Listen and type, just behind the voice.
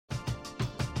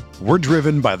We're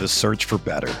driven by the search for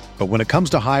better. But when it comes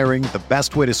to hiring, the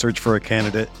best way to search for a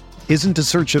candidate isn't to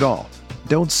search at all.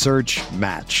 Don't search,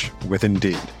 match with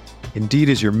Indeed. Indeed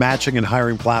is your matching and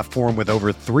hiring platform with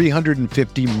over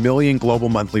 350 million global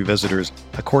monthly visitors,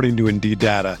 according to Indeed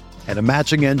data, and a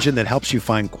matching engine that helps you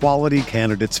find quality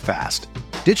candidates fast.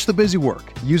 Ditch the busy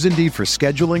work. Use Indeed for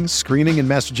scheduling, screening, and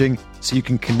messaging so you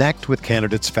can connect with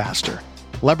candidates faster.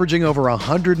 Leveraging over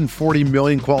 140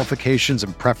 million qualifications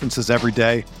and preferences every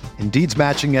day, Indeed's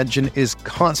matching engine is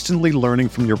constantly learning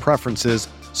from your preferences,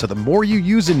 so the more you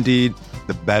use Indeed,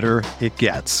 the better it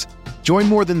gets. Join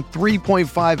more than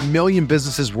 3.5 million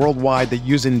businesses worldwide that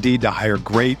use Indeed to hire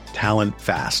great talent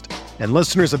fast. And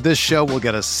listeners of this show will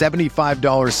get a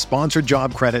 $75 sponsored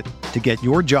job credit to get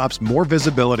your jobs more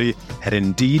visibility at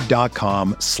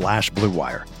Indeed.com/Blue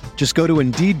Wire. Just go to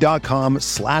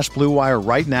Indeed.com/Blue Wire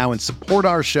right now and support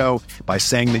our show by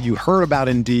saying that you heard about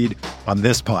Indeed on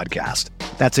this podcast.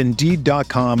 That's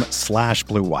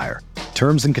Indeed.com/Blue Wire.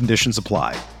 Terms and conditions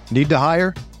apply. Need to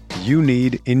hire? You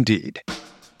need Indeed.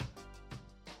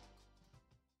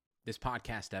 This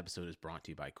podcast episode is brought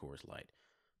to you by Coors Light.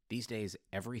 These days,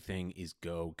 everything is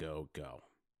go, go, go.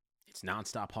 It's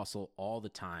nonstop hustle all the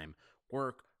time.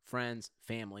 Work, friends,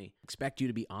 family, expect you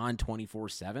to be on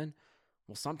 24/7.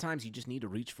 Well, sometimes you just need to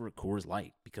reach for a Coors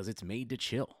Light because it's made to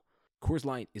chill. Coors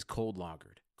Light is cold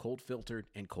lagered, cold filtered,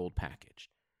 and cold packaged.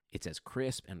 It's as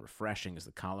crisp and refreshing as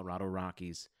the Colorado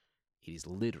Rockies. It is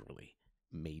literally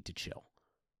made to chill.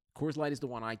 Coors Light is the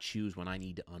one I choose when I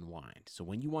need to unwind. So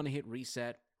when you want to hit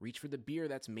reset, reach for the beer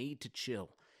that's made to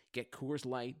chill. Get Coors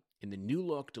Light in the new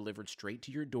look delivered straight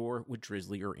to your door with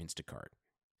Drizzly or Instacart.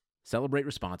 Celebrate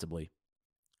responsibly.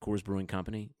 Coors Brewing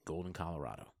Company, Golden,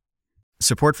 Colorado.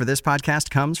 Support for this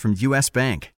podcast comes from U.S.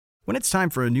 Bank. When it's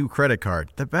time for a new credit card,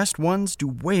 the best ones do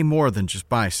way more than just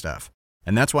buy stuff.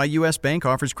 And that's why U.S. Bank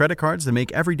offers credit cards that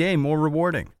make every day more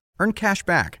rewarding. Earn cash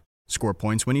back, score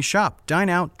points when you shop, dine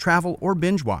out, travel, or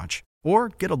binge watch, or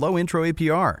get a low intro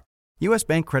APR. U.S.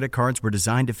 Bank credit cards were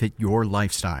designed to fit your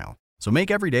lifestyle. So make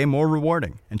every day more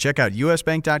rewarding and check out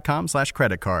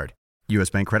usbank.com/credit card. U.S.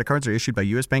 Bank credit cards are issued by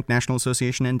U.S. Bank National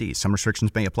Association ND. Some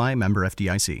restrictions may apply. Member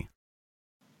FDIC.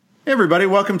 Hey everybody,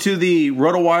 welcome to the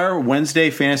RotoWire Wednesday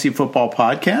Fantasy Football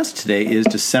Podcast. Today is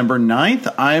December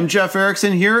 9th. I am Jeff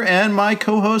Erickson here, and my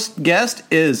co-host guest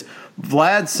is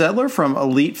Vlad Sedler from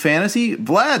Elite Fantasy.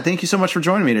 Vlad, thank you so much for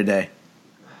joining me today.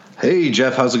 Hey,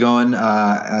 Jeff, how's it going?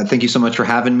 Thank you so much for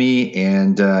having me.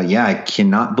 And I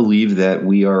cannot believe that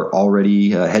we are already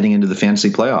heading into the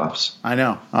fantasy playoffs. I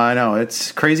know.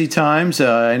 It's crazy times.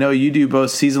 I know you do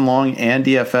both season long and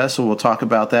DFS, so we'll talk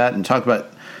about that and talk about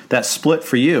that split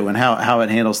for you and how it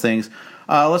handles things.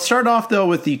 Let's start off, though,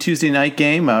 with the Tuesday night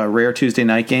game, a rare Tuesday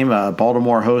night game.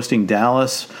 Baltimore hosting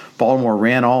Dallas. Baltimore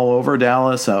ran all over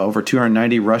Dallas, over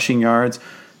 290 rushing yards.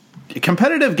 A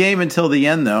competitive game until the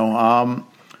end, though.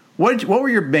 What were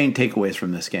your main takeaways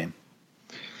from this game?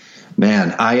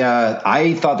 Man,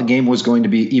 I thought the game was going to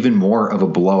be even more of a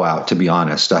blowout, to be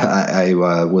honest. I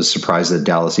was surprised that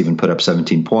Dallas even put up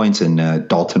 17 points, and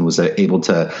Dalton was able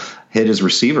to hit his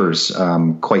receivers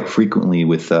quite frequently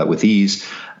with ease.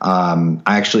 I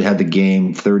actually had the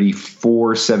game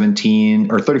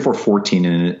 34-17 or 34-14,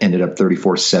 and it ended up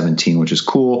 34-17, which is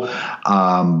cool.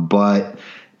 But,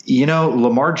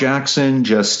 Lamar Jackson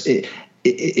just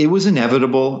it was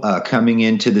inevitable coming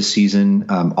into the season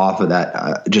off of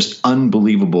that just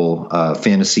unbelievable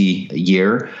fantasy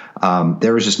year.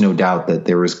 There was just no doubt that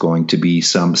there was going to be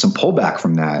some pullback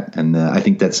from that. And I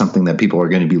think that's something that people are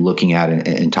going to be looking at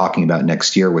and talking about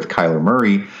next year with Kyler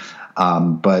Murray.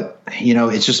 But,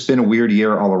 it's just been a weird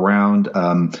year all around.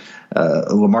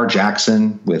 Lamar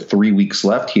Jackson with 3 weeks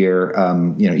left here,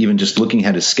 even just looking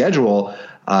at his schedule,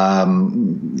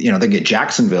 they get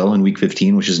Jacksonville in week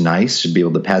 15, which is nice. Should be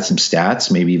able to pad some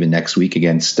stats, maybe even next week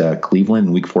against Cleveland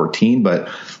in week 14. But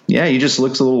yeah, he just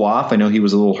looks a little off. I know he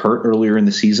was a little hurt earlier in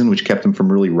the season, which kept him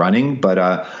from really running. But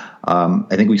I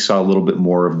think we saw a little bit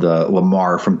more of the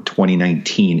Lamar from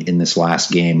 2019 in this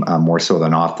last game, more so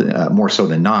than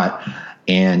not.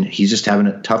 And he's just having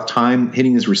a tough time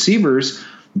hitting his receivers.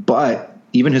 But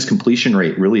even his completion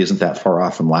rate really isn't that far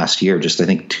off from last year, just I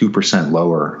think 2%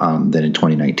 lower than in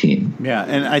 2019. Yeah,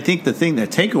 and I think the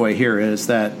takeaway here is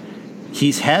that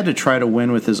he's had to try to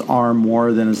win with his arm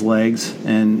more than his legs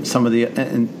and some of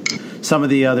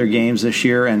the other games this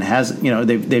year, and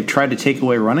they've tried to take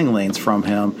away running lanes from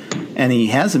him, and he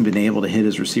hasn't been able to hit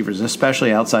his receivers,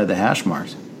 especially outside the hash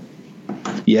marks.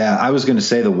 Yeah, I was going to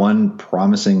say the one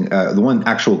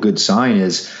actual good sign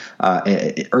is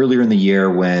earlier in the year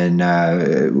when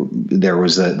there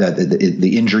was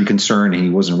the injury concern and he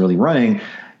wasn't really running.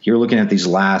 you're looking at these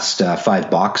last 5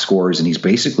 box scores, and he's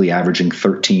basically averaging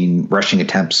 13 rushing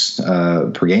attempts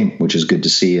per game, which is good to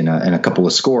see. And a couple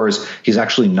of scores, he's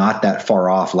actually not that far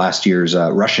off last year's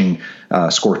rushing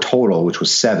score total, which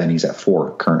was 7. He's at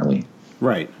 4 currently.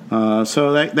 Right.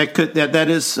 So that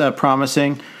is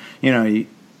promising. You know,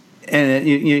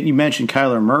 you mentioned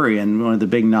Kyler Murray, and one of the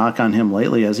big knock on him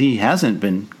lately is he hasn't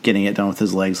been getting it done with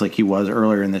his legs like he was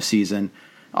earlier in the season.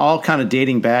 All kind of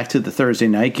dating back to the Thursday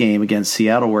night game against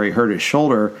Seattle where he hurt his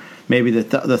shoulder. Maybe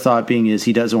the thought being is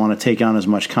he doesn't want to take on as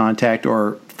much contact,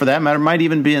 or for that matter, might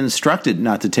even be instructed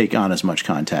not to take on as much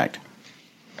contact.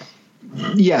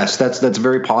 Yes, that's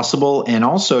very possible, and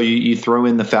also you throw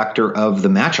in the factor of the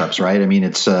matchups, right? I mean,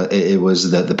 it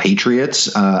was the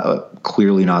Patriots,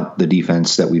 clearly not the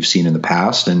defense that we've seen in the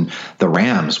past, and the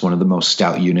Rams, one of the most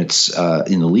stout units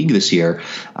in the league this year,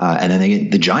 and then they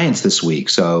get the Giants this week.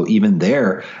 So even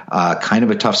there, kind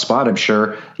of a tough spot. I'm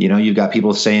sure you've got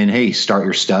people saying, "Hey, start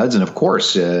your studs," and of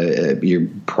course, you're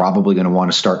probably going to want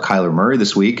to start Kyler Murray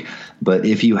this week. But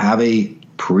if you have a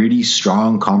pretty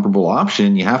strong comparable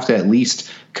option, you have to at least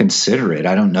consider it.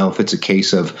 I don't know if it's a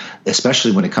case of,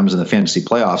 especially when it comes in the fantasy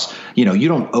playoffs, you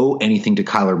don't owe anything to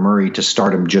Kyler Murray to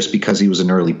start him just because he was an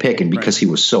early pick and because he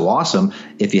was so awesome.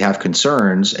 If you have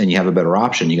concerns and you have a better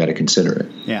option, you got to consider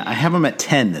it. Yeah, I have him at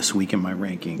 10 this week in my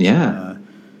ranking. Yeah.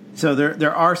 So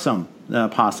there are some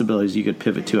possibilities you could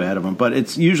pivot to ahead of him, but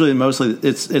it's usually mostly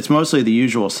the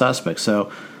usual suspects.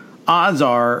 So odds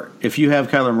are, if you have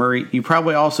Kyler Murray, you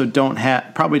probably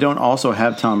don't also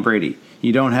have Tom Brady.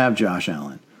 You don't have Josh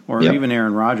Allen or even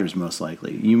Aaron Rodgers, most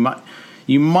likely. You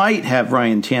might have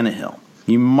Ryan Tannehill.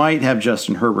 You might have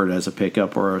Justin Herbert as a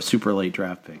pickup or a super late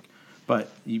draft pick,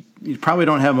 but you probably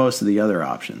don't have most of the other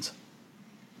options.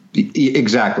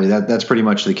 Exactly. That's pretty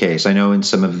much the case. I know in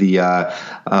some of the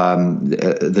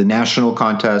national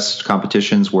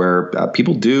competitions where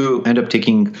people do end up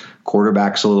taking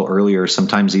quarterbacks a little earlier.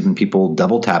 Sometimes even people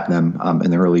double tap them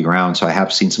in the early round. So I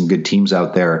have seen some good teams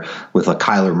out there with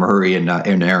Kyler Murray and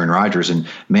Aaron Rodgers. And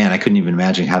man, I couldn't even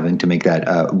imagine having to make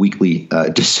that weekly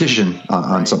decision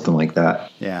on something like that.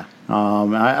 Yeah.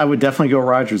 I would definitely go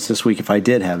Rodgers this week if I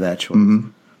did have that choice.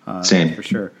 Mm-hmm. Same. For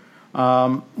sure.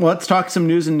 Let's talk some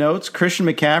news and notes. Christian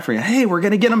McCaffrey. Hey, we're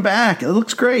going to get him back. It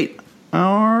looks great.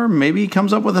 Or maybe he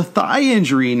comes up with a thigh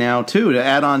injury now, too, to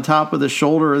add on top of the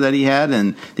shoulder that he had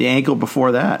and the ankle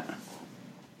before that.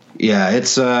 Yeah,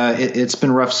 it's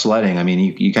been rough sledding. I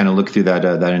mean, you kind of look through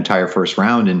that entire first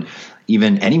round, and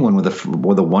even anyone with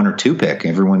a 1 or 2 pick,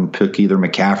 everyone picked either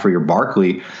McCaffrey or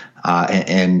Barkley.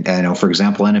 And for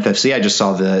example, NFFC, I just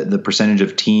saw the percentage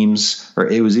of teams, or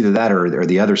it was either that or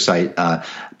the other site,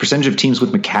 percentage of teams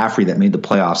with McCaffrey that made the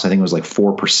playoffs. I think it was like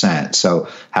 4%. So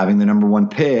having the number 1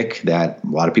 pick that a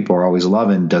lot of people are always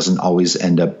loving doesn't always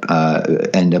end up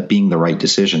being the right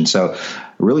decision. So it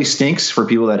really stinks for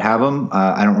people that have him.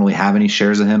 I don't really have any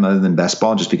shares of him other than best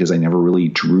ball, just because I never really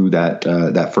drew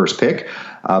that first pick.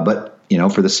 But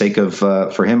for the sake of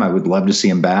for him, I would love to see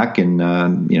him back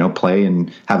and play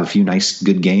and have a few nice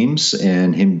good games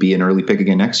and him be an early pick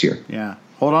again next year. Yeah,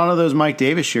 hold on to those Mike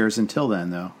Davis shares until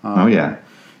then, though.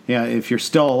 Yeah, if you're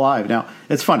still alive. Now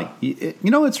it's funny,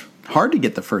 it's hard to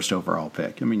get the first overall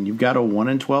pick. I mean, you've got a 1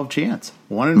 in 12 chance,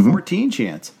 1 in 14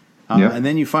 chance, and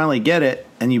then you finally get it,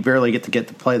 and you barely get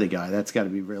to play the guy. That's got to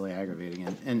be really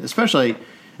aggravating, and especially,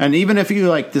 and even if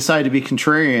you decide to be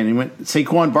contrarian and went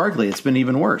Saquon Barkley, it's been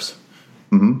even worse.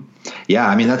 Mm-hmm. Yeah,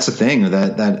 I mean, that's the thing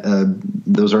that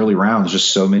those early rounds,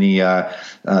 just so many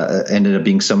ended up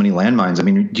being so many landmines. I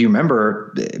mean, do you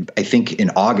remember, I think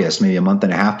in August, maybe a month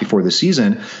and a half before the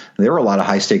season, there were a lot of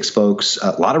high stakes folks,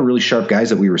 a lot of really sharp guys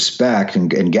that we respect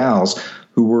and gals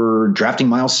who were drafting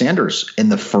Miles Sanders in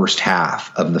the first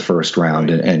half of the first round.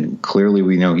 And clearly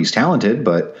we know he's talented,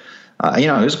 but he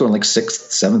was going like 6th,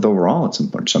 7th overall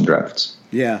at some drafts.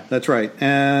 Yeah, that's right.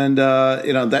 And,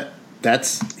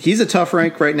 he's a tough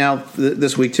rank right now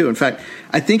this week too. In fact,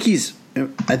 I think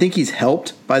he's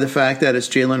helped by the fact that it's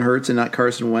Jalen Hurts and not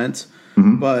Carson Wentz.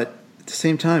 Mm-hmm. But at the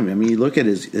same time, I mean, you look at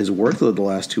his workload the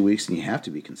last 2 weeks, and you have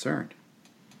to be concerned.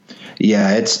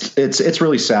 Yeah, it's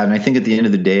really sad, and I think at the end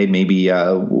of the day, maybe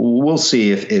we'll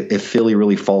see if Philly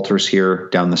really falters here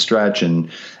down the stretch and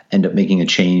end up making a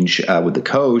change with the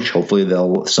coach. Hopefully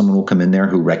someone will come in there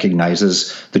who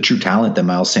recognizes the true talent that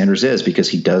Miles Sanders is, because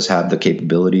he does have the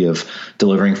capability of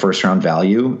delivering first round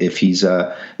value if he's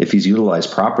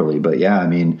utilized properly. But yeah, I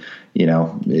mean,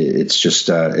 it's just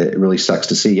it really sucks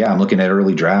to see. Yeah, I'm looking at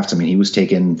early drafts. I mean, he was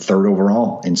taken 3rd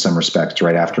overall in some respects,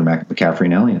 right after McCaffrey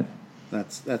and Elliott.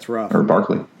 That's rough. Or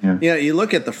Barkley. Yeah, you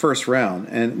look at the first round,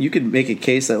 and you could make a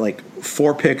case that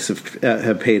 4 picks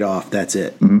have paid off. That's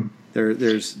it. Mm-hmm.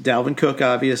 There's Dalvin Cook,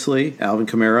 obviously, Alvin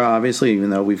Kamara, obviously, even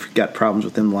though we've got problems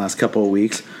with him the last couple of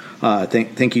weeks.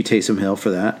 Thank you, Taysom Hill,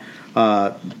 for that.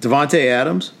 Devontae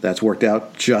Adams, that's worked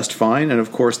out just fine, and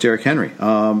of course Derrick Henry.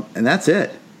 And that's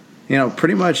it.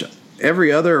 Pretty much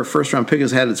every other first-round pick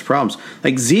has had its problems.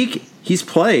 Like Zeke, he's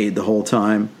played the whole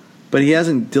time, but he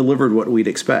hasn't delivered what we'd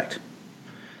expect.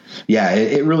 Yeah,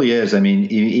 it really is. I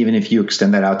mean, even if you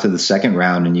extend that out to the second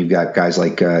round and you've got guys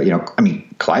like,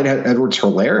 Clyde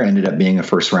Edwards-Helaire ended up being a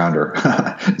first rounder.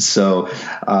 So,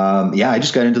 I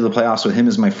just got into the playoffs with him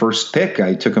as my first pick.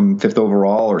 I took him 5th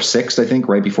overall or 6th, I think,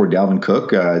 right before Dalvin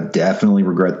Cook. Definitely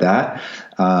regret that.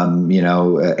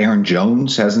 Aaron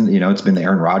Jones hasn't, it's been the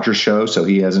Aaron Rodgers show, so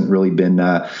he hasn't really been,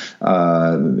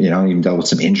 even dealt with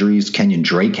some injuries. Kenyon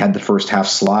Drake had the first half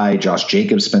slide. Josh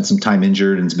Jacobs spent some time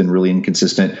injured and has been really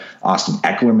inconsistent. Austin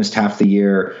Eckler missed half the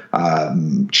year.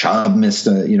 Chubb missed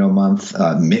a month.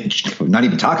 Not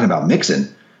even talking about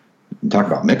Mixon. Talk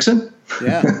about Mixon?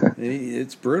 Yeah,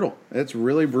 it's brutal. It's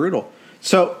really brutal.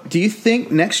 So, do you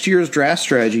think next year's draft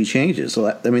strategy changes?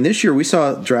 This year we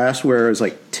saw drafts where it was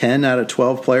like 10 out of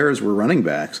 12 players were running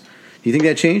backs. Do you think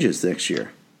that changes next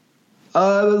year?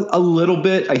 A little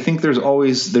bit. I think there's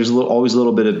always a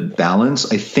little bit of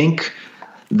balance. I think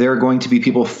there are going to be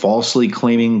people falsely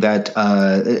claiming that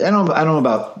I don't know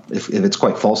about if it's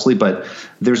quite falsely, but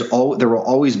there will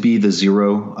always be the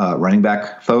zero running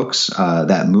back folks,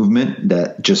 that movement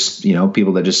that just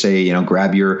people that just say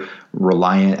grab your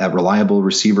reliable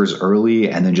receivers early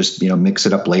and then just mix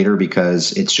it up later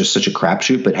because it's just such a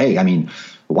crapshoot. But hey,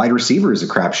 wide receiver is a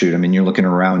crapshoot. You're looking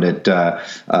around at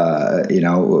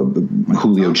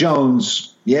Julio Jones.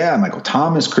 Yeah, Michael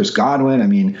Thomas, Chris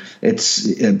Godwin. It's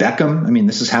Beckham.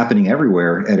 This is happening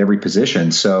everywhere at every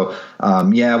position. So,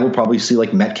 we'll probably see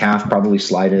like Metcalf probably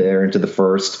slide there into the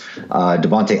first.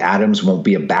 Devontae Adams won't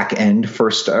be a back end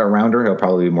first rounder. He'll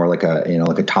probably be more like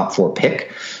a top 4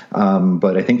 pick.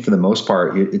 But I think for the most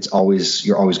part, you're always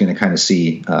going to kind of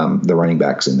see the running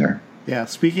backs in there. Yeah.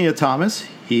 Speaking of Thomas,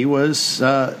 he was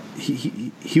not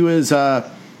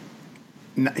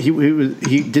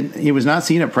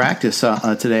seen at practice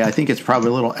today. I think it's probably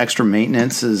a little extra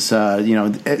maintenance.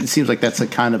 It seems like that's a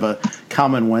kind of a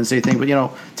common Wednesday thing. But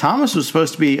Thomas was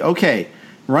supposed to be okay.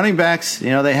 Running backs,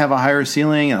 they have a higher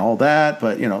ceiling and all that.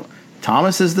 But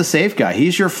Thomas is the safe guy.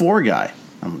 He's your floor guy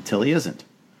until he isn't.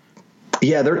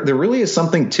 Yeah, there really is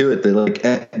something to it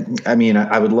that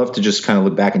I would love to just kind of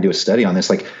look back and do a study on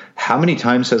this. Like, how many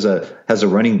times has a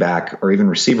running back or even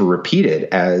receiver repeated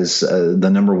as the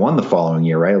number 1 the following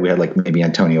year, right? We had like maybe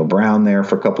Antonio Brown there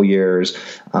for a couple years,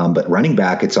 but running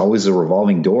back, it's always a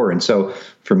revolving door. And so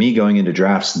for me going into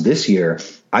drafts this year,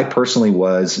 I personally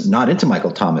was not into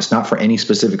Michael Thomas, not for any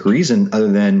specific reason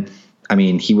other than,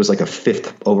 he was like a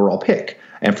 5th overall pick.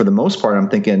 And for the most part, I'm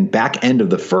thinking back end of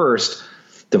the first,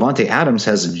 Devontae Adams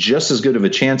has just as good of a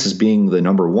chance as being the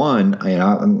number 1.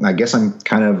 I guess I'm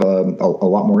kind of a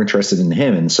lot more interested in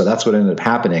him. And so that's what ended up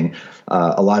happening.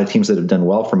 A lot of teams that have done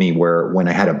well for me where when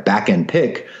I had a back end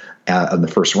pick of the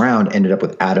first round ended up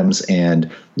with Adams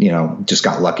and, just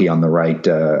got lucky on the right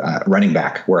running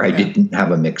back where I didn't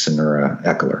have a Mixon or a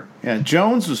Eckler. Yeah,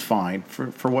 Jones was fine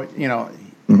for what,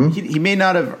 Mm-hmm. He may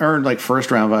not have earned like first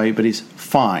round value, but he's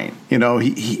fine.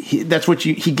 He that's what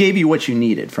he gave you what you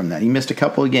needed from that. He missed a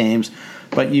couple of games,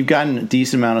 but you've gotten a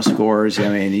decent amount of scores.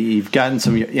 You've gotten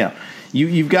some,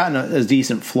 you've gotten a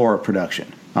decent floor of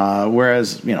production.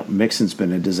 Whereas, Mixon's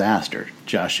been a disaster.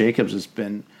 Josh Jacobs has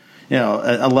been,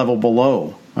 a level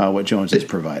below what Jones has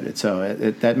provided. So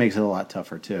that makes it a lot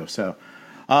tougher too. So.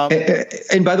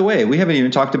 And by the way, we haven't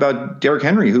even talked about Derrick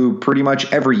Henry, who pretty much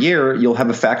every year you'll have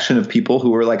a faction of people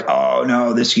who are like, oh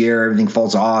no, this year everything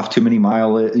falls off, too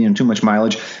much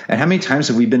mileage. And how many times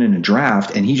have we been in a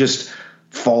draft and he just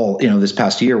this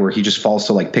past year where he just falls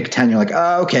to like pick 10, you're like,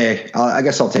 oh, okay, I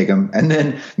guess I'll take him. And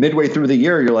then midway through the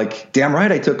year, you're like, damn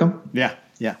right, I took him. Yeah.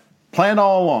 Planned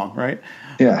all along, right?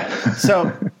 Yeah.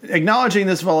 So acknowledging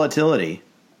this volatility,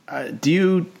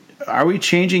 are we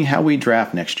changing how we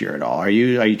draft next year at all? Are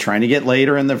you trying to get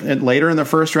later in the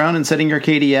first round and setting your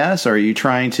KDS? Or are you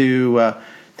trying to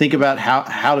think about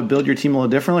how to build your team a little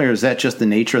differently, or is that just the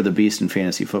nature of the beast in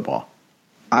fantasy football?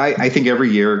 I think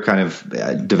every year kind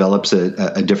of develops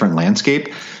a different landscape,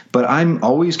 but I'm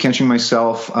always catching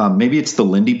myself. Maybe it's the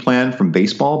Lindy plan from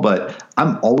baseball, but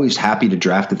I'm always happy to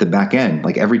draft at the back end.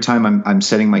 Like every time I'm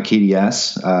setting my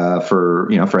KDS for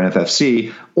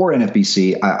NFFC or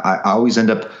NFBC, I always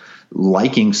end up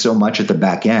liking so much at the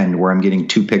back end where I'm getting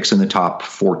 2 picks in the top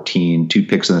 14, 2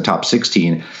 picks in the top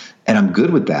 16. And I'm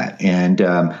good with that. And,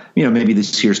 maybe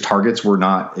this year's targets were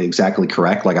not exactly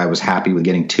correct. Like I was happy with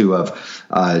getting 2 of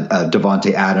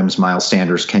Devontae Adams, Miles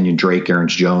Sanders, Kenyon Drake, Aaron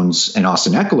Jones, and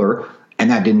Austin Eckler.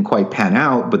 And that didn't quite pan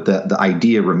out, but the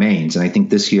idea remains. And I think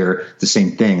this year, the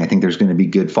same thing. I think there's going to be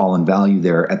good fallen value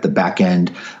there at the back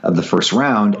end of the first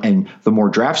round. And the more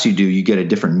drafts you do, you get a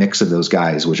different mix of those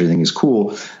guys, which I think is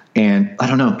cool. And I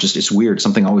don't know, just it's weird.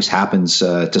 Something always happens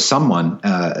to someone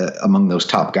among those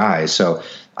top guys. So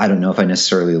I don't know if I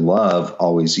necessarily love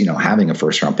always, having a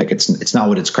first round pick. It's not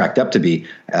what it's cracked up to be,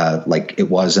 like it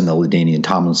was in the LaDainian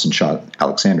Tomlinson shot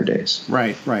Alexander days.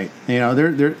 Right.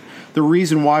 The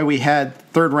reason why we had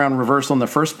third round reversal in the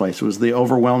first place was the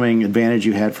overwhelming advantage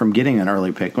you had from getting an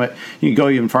early pick. But you go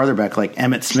even farther back, like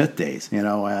Emmitt Smith days.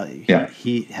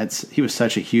 He was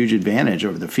such a huge advantage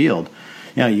over the field.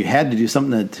 You had to do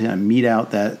something to meet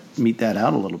that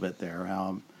out a little bit there.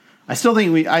 I still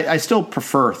think I still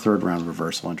prefer third round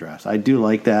reversal in drafts. I do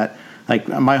like that. Like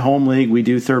my home league, we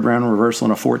do third round reversal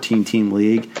in a 14 team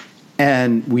league.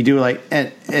 And we do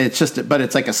and but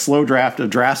it's like a slow draft of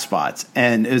draft spots.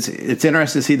 And it's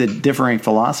interesting to see the differing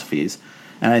philosophies.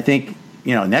 And I think,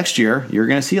 next year you're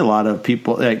going to see a lot of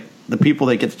people, like the people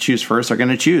that get to choose first are going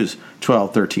to choose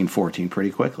 12, 13, 14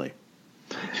 pretty quickly.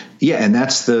 Yeah, and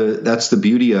that's the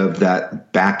beauty of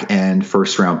that back end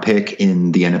first round pick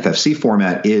in the NFFC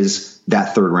format is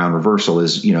that third round reversal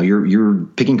is, you're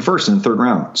picking first in the third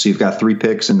round. So you've got 3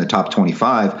 picks in the top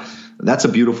 25. That's a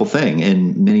beautiful thing.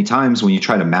 And many times when you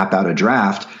try to map out a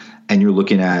draft and you're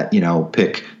looking at,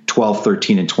 pick 12,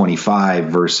 13, and 25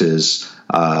 versus,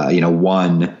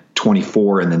 1,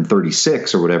 24, and then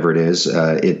 36 or whatever it is,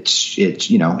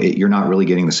 you're not really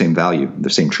getting the same value, the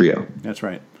same trio. That's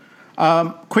right.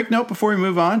 Quick note before we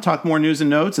move on, talk more news and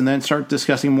notes, and then start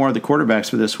discussing more of the quarterbacks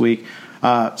for this week.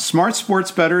 Smart sports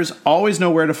bettors always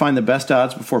know where to find the best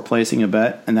odds before placing a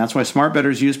bet, and that's why smart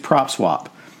bettors use PropSwap.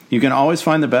 You can always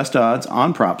find the best odds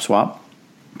on PropSwap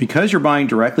because you're buying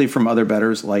directly from other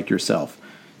bettors like yourself.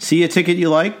 See a ticket you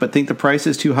like but think the price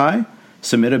is too high?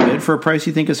 Submit a bid for a price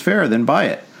you think is fair, then buy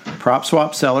it.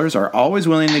 PropSwap sellers are always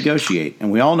willing to negotiate,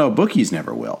 and we all know bookies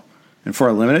never will. And for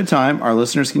a limited time, our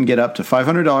listeners can get up to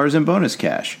 $500 in bonus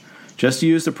cash. Just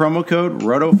use the promo code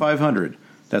ROTO500.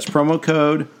 That's promo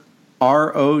code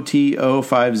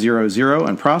ROTO500,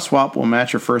 and PropSwap will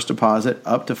match your first deposit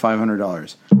up to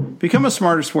 $500. Become a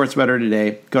smarter sports bettor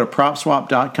today. Go to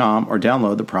PropSwap.com or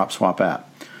download the PropSwap app.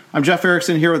 I'm Jeff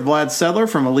Erickson here with Vlad Sedler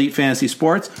from Elite Fantasy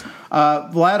Sports.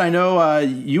 Vlad, I know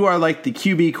you are like the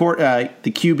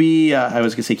QB I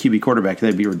was going to say QB quarterback.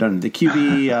 That'd be redundant. The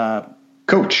QB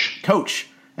coach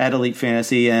at Elite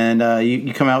Fantasy, and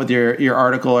you come out with your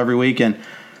article every week. And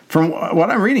from what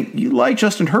I'm reading, you like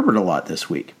Justin Herbert a lot this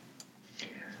week.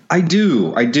 I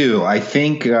do. I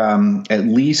think at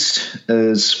least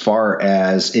as far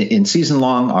as in season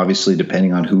long, obviously,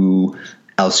 depending on who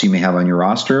else you may have on your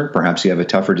roster, perhaps you have a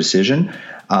tougher decision.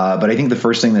 But I think the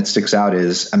first thing that sticks out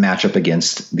is a matchup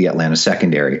against the Atlanta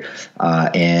secondary.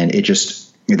 And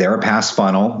they're a pass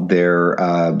funnel. They're,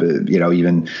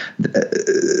 even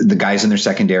the guys in their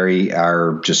secondary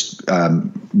are just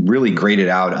really graded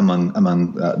out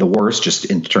among the worst, just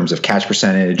in terms of catch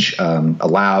percentage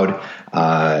allowed,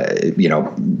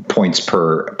 points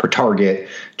per target,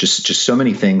 just so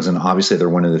many things. And obviously they're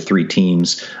one of the 3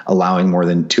 teams allowing more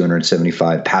than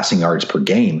 275 passing yards per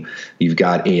game. You've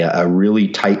got a really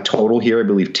tight total here, I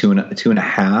believe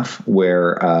 2.5,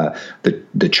 where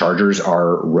the Chargers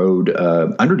are road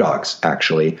underdogs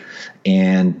actually.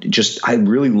 And I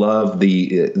really love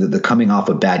the coming off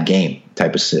a bad game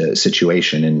type of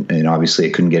situation. And obviously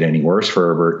it couldn't get any worse for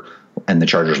Herbert and the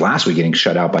Chargers last week getting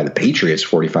shut out by the Patriots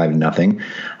 45-0.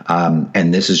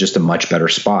 And this is just a much better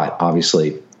spot.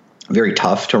 Obviously very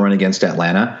tough to run against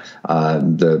Atlanta.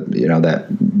 That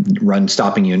run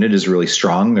stopping unit is really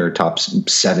strong. They're a top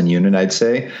 7 unit, I'd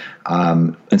say.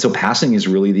 And so passing is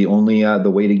really the only the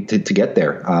way to get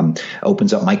there.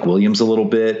 Opens up Mike Williams a little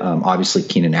bit. Obviously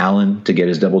Keenan Allen to get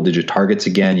his double-digit targets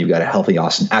again. You've got a healthy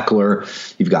Austin Eckler.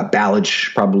 You've got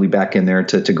Ballage probably back in there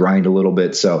to grind a little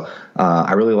bit. So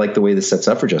I really like the way this sets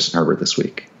up for Justin Herbert this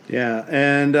week. Yeah,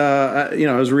 and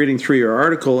I was reading through your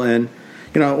article, and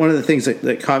one of the things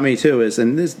that caught me too is,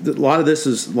 and a lot of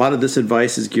this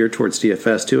advice is geared towards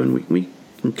DFS too, and we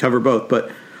can cover both, but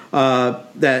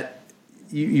that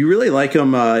you really like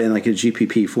him in like a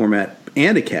GPP format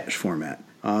and a cash format.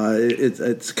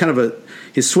 It's kind of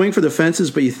his swing for the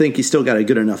fences, but you think he's still got a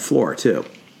good enough floor too.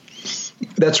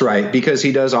 That's right, because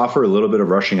he does offer a little bit of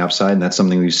rushing upside, and that's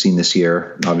something we've seen this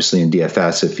year, obviously in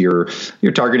DFS. If you're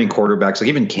targeting quarterbacks, like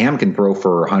even Cam can throw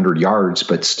for 100 yards,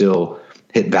 but still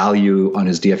hit value on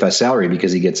his DFS salary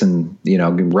because he gets in,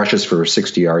 rushes for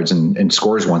 60 yards and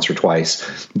scores once or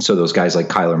twice. And so those guys like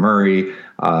Kyler Murray,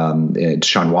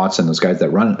 Deshaun Watson, those guys that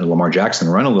run, Lamar Jackson,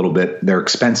 run a little bit, they're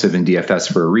expensive in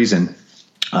DFS for a reason.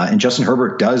 And Justin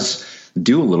Herbert does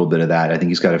do a little bit of that. I think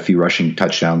he's got a few rushing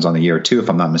touchdowns on the year too, if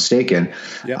I'm not mistaken.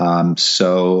 Yep. I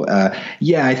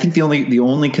think the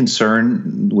only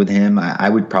concern with him, I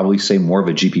would probably say more of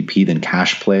a GPP than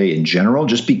cash play in general,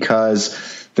 just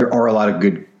because there are a lot of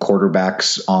good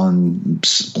quarterbacks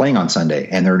playing on Sunday,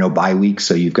 and there are no bye weeks,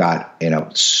 so you've got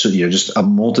just a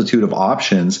multitude of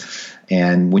options.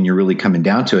 And when you're really coming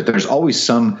down to it, there's always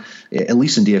some, at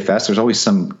least in DFS, there's always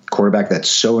some quarterback that's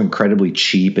so incredibly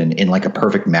cheap and in like a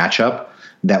perfect matchup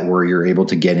that where you're able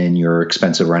to get in your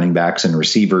expensive running backs and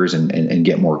receivers and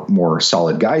get more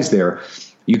solid guys there.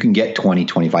 You can get 20,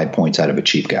 25 points out of a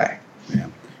cheap guy. Yeah.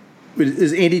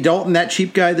 Is Andy Dalton that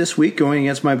cheap guy this week going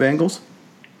against my Bengals?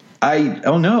 I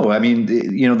don't know. I mean,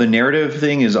 the narrative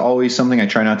thing is always something I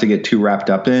try not to get too wrapped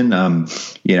up in. A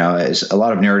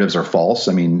lot of narratives are false.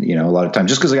 I mean, a lot of times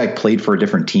just because a guy played for a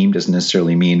different team doesn't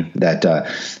necessarily mean that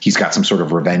he's got some sort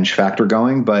of revenge factor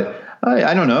going. But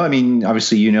I don't know. I mean,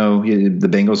 obviously, the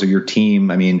Bengals are your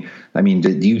team. I mean,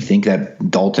 do you think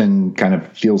that Dalton kind of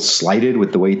feels slighted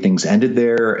with the way things ended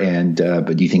there? And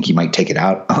but do you think he might take it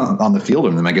out on the field?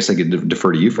 And then I guess I could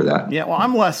defer to you for that. Yeah, well,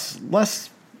 I'm less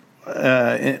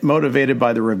motivated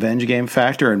by the revenge game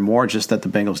factor and more just that the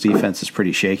Bengals defense is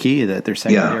pretty shaky, that their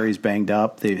secondary is banged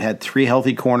up. They've had 3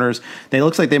 healthy corners. It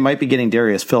looks like they might be getting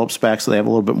Darius Phillips back, so they have a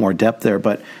little bit more depth there,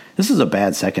 but this is a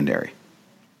bad secondary.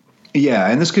 Yeah,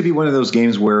 and this could be one of those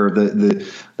games where the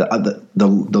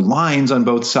lines on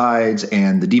both sides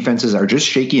and the defenses are just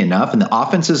shaky enough, and the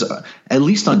offenses, at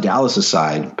least on Dallas'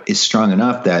 side, is strong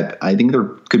enough that I think there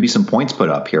could be some points put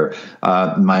up here.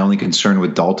 My only concern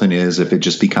with Dalton is if it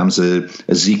just becomes a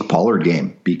Zeke Pollard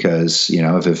game, because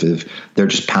if they're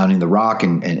just pounding the rock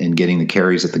and getting the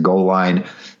carries at the goal line,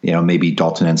 maybe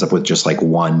Dalton ends up with just like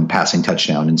 1 passing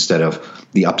touchdown instead of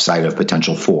the upside of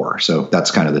potential 4. So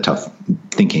that's kind of the tough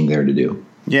thinking there to do.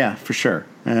 Yeah, for sure.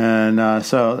 And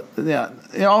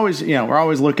we're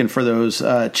always looking for those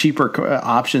cheaper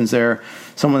options there,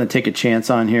 someone to take a chance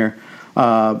on here.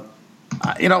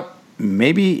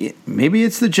 Maybe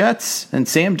it's the Jets and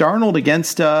Sam Darnold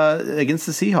against the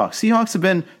Seahawks. Seahawks have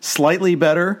been slightly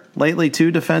better lately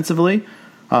too defensively.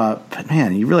 But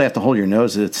man, you really have to hold your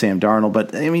nose at Sam Darnold.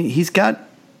 But I mean, he's got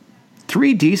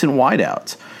 3 decent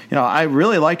wideouts. I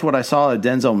really liked what I saw of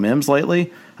Denzel Mims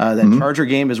lately. That Charger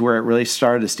game is where it really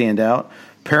started to stand out.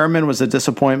 Perriman was a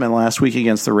disappointment last week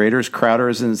against the Raiders. Crowder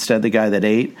is instead the guy that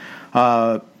ate.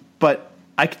 But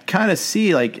I could kind of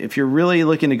see, like, if you're really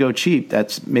looking to go cheap,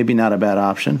 that's maybe not a bad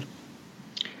option.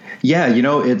 Yeah,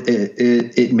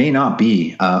 it may not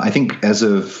be. I think as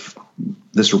of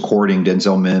this recording,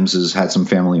 Denzel Mims has had some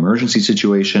family emergency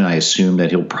situation. I assume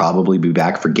that he'll probably be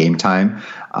back for game time,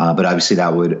 but obviously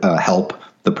that would help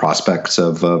the prospects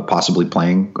of possibly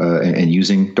playing and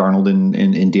using Darnold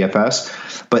in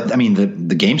DFS. But I mean,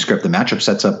 the game script, the matchup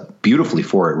sets up beautifully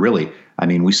for it, really. I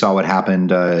mean, we saw what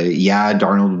happened.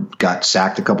 Darnold got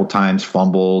sacked a couple times,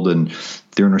 fumbled, and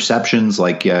threw interceptions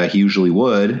like he usually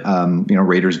would.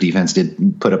 Raiders defense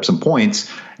did put up some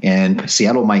points, and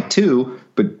Seattle might too,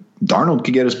 but Darnold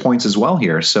could get his points as well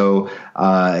here. So,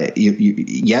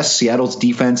 yes, Seattle's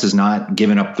defense is not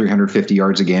giving up 350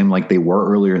 yards a game like they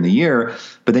were earlier in the year.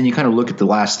 But then you kind of look at the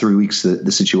last 3 weeks,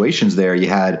 the situations there. You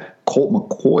had Colt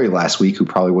McCoy last week, who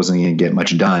probably wasn't going to get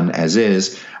much done as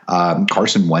is.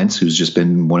 Carson Wentz, who's just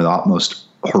been one of the most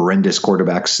horrendous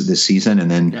quarterbacks this season. And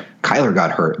then Kyler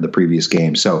got hurt the previous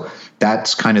game. So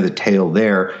that's kind of the tale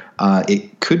there.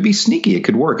 It could be sneaky. It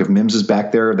could work. If Mims is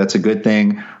back there, that's a good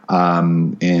thing.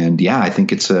 I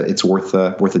think it's worth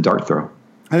a dart throw.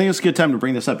 I think it's a good time to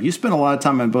bring this up. You spent a lot of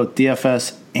time on both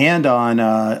DFS and on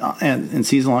and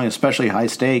season long, especially high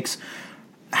stakes.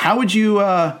 How would you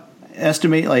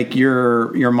estimate like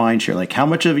your mind share? Like how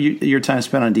much of your time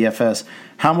spent on DFS,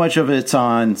 how much of it's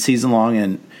on season long,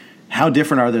 and how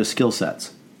different are those skill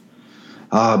sets?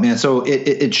 So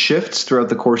it shifts throughout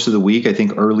the course of the week. I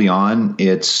think early on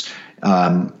it's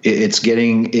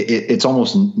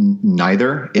almost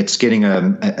neither. It's getting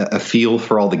a feel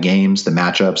for all the games, the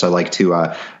matchups. I like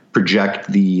to project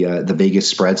the Vegas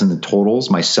spreads and the totals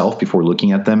myself before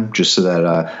looking at them, just so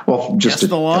that just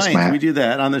the line. We do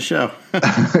that on the show.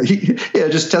 Yeah,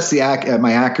 just test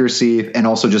my accuracy and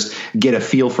also just get a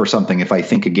feel for something. If I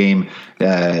think a game,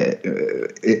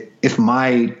 if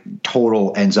my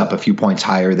total ends up a few points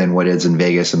higher than what it is in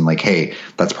Vegas, and like, hey,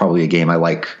 that's probably a game I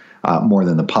like more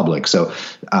than the public. So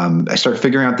I started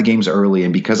figuring out the games early,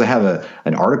 and because I have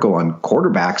an article on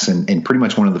quarterbacks and pretty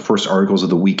much one of the first articles of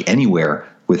the week anywhere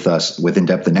with us with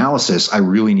in-depth analysis, I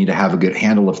really need to have a good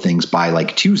handle of things by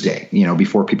like Tuesday,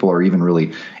 before people are even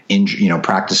really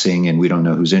practicing and we don't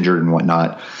know who's injured and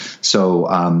whatnot. So,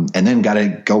 and then got to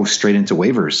go straight into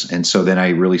waivers. And so then I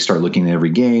really start looking at every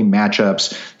game,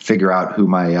 matchups, figure out who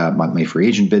my free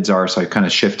agent bids are. So I kind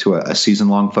of shift to a season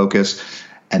long focus.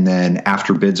 And then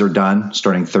after bids are done,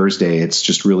 starting Thursday, it's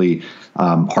just really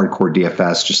hardcore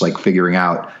DFS, just like figuring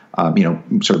out,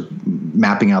 sort of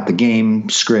mapping out the game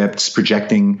scripts,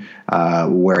 projecting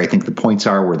where I think the points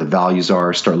are, where the values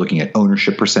are, start looking at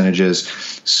ownership percentages.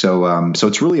 So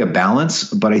it's really a balance,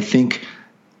 but I think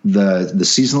the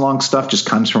season long stuff just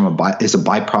comes from is a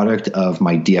byproduct of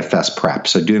my DFS prep.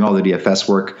 So doing all the DFS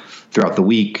work throughout the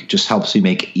week just helps me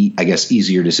make,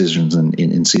 easier decisions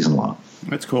in season long.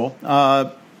 That's cool.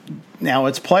 Now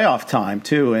it's playoff time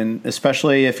too, and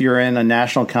especially if you're in a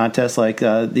national contest like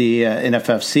the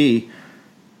NFFC,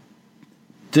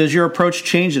 does your approach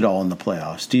change at all in the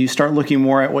playoffs? Do you start looking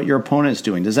more at what your opponent's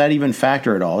doing? Does that even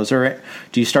factor at all? Do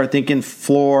you start thinking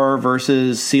floor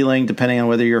versus ceiling, depending on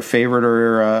whether you're a favorite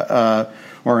or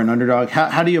an underdog?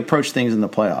 How do you approach things in the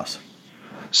playoffs?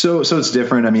 So it's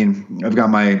different. I mean, I've got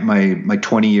my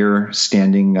 20-year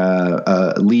standing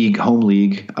league, home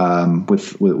league,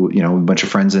 with a bunch of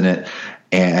friends in it,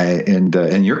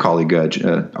 and your colleague,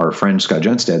 our friend Scott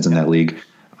Junstad's in that league.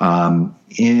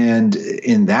 And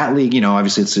in that league,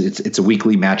 obviously it's a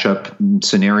weekly matchup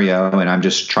scenario, and I'm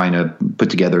just trying to put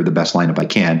together the best lineup I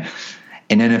can.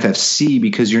 In NFFC,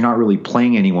 because you're not really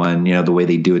playing anyone, the way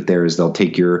they do it there is they'll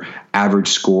take your average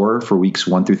score for weeks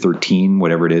 1 through 13,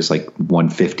 whatever it is, like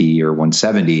 150 or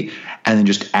 170, and then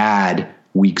just add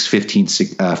weeks 14,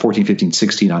 15,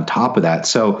 16 on top of that.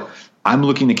 So I'm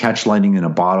looking to catch lightning in a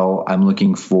bottle. I'm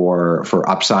looking for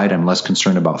upside. I'm less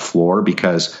concerned about floor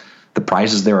because the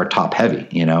prizes there are top heavy.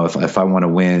 If I want to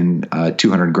win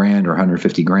 $200,000 or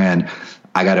 $150,000,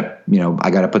 I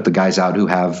gotta put the guys out who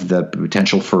have the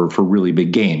potential for really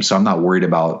big games. So I'm not worried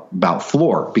about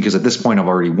floor because at this point I've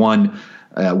already won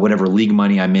whatever league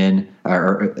money I'm in,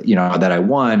 or that I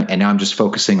won, and now I'm just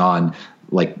focusing on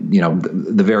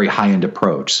the very high end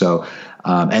approach. So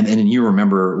and you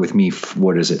remember with me,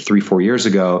 3-4 years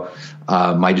ago,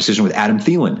 my decision with Adam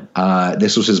Thielen.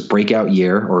 This was his breakout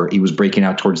year, or he was breaking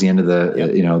out towards the end of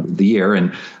the year,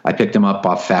 and I picked him up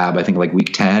off Fab, I think like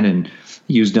week 10, and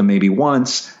used him maybe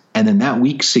once. And then that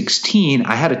week 16,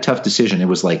 I had a tough decision. It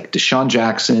was like Deshaun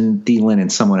Jackson, Thielen,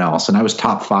 and someone else. And I was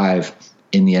top 5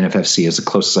 in the NFFC, as the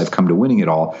closest I've come to winning it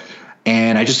all.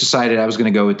 And I just decided I was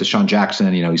going to go with Deshaun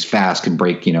Jackson. He's fast, can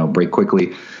break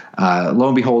quickly. Lo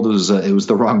and behold, it was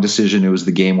the wrong decision. It was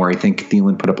the game where I think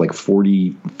Thielen put up like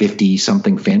 40, 50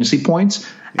 something fantasy points,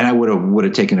 and I would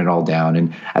have taken it all down.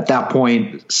 And at that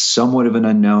point, somewhat of an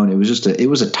unknown. It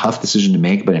was a tough decision to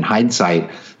make, but in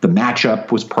hindsight, the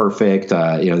matchup was perfect.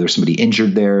 There's somebody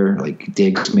injured there, like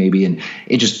Diggs maybe, and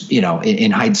it just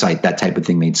in hindsight, that type of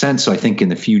thing made sense. So I think in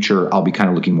the future, I'll be kind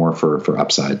of looking more for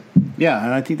upside. Yeah,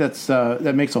 and I think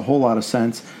that makes a whole lot of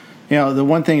sense. The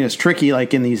one thing that's tricky,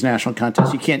 like in these national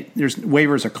contests,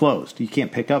 waivers are closed. You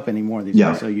can't pick up any more of these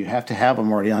guys, so you have to have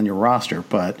them already on your roster.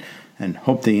 And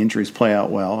hope the injuries play out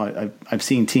well. I've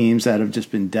seen teams that have just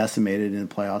been decimated in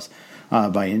the playoffs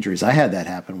by injuries. I had that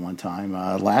happen one time.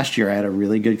 Last year, I had a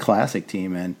really good classic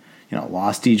team and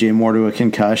lost DJ Moore to a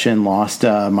concussion, lost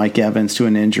Mike Evans to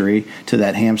an injury, to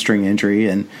that hamstring injury,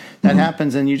 and that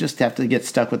happens. And you just have to get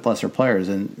stuck with lesser players,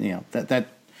 and that.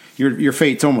 Your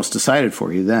fate's almost decided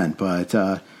for you then. But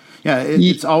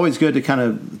it's always good to kind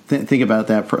of think about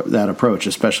that approach,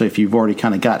 especially if you've already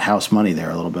kind of got house money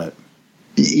there a little bit.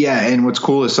 Yeah, and what's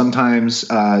cool is sometimes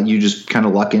you just kind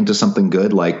of luck into something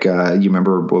good. Like you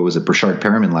remember, what was it, Brashard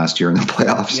Perriman last year in the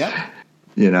playoffs?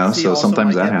 Yep. So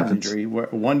sometimes that happens. Injury,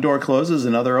 one door closes,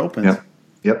 another opens.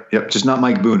 Yep. Just not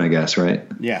Mike Boone, I guess, right?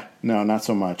 Yeah, no, not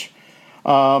so much.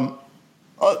 A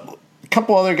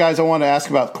couple other guys I want to ask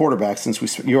about quarterbacks,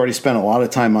 since you already spent a lot of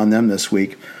time on them this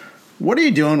week. What are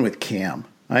you doing with Cam?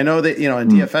 I know that in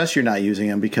DFS you're not using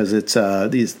him because it's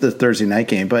the Thursday night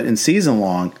game, but in season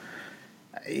long,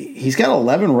 he's got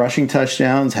 11 rushing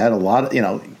touchdowns. Had a lot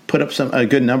of put up a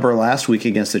good number last week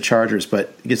against the Chargers,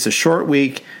 but gets a short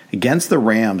week against the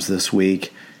Rams this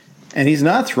week, and he's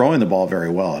not throwing the ball very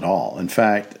well at all. In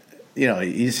fact,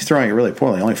 he's throwing it really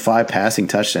poorly. Only 5 passing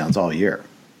touchdowns all year.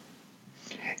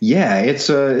 Yeah, it's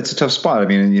a tough spot. I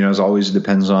mean, as always, it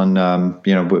depends on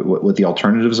what the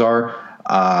alternatives are.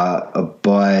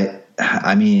 But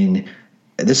I mean,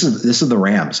 this is the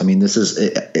Rams. I mean,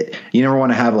 you never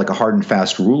want to have like a hard and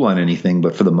fast rule on anything,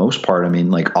 but for the most part, I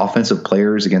mean, like offensive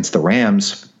players against the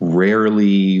Rams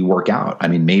rarely work out. I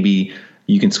mean, maybe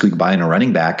you can squeak by in a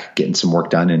running back getting some work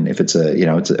done, and if it's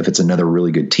if it's another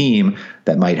really good team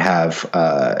that might have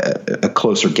a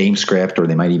closer game script, or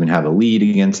they might even have a lead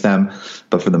against them.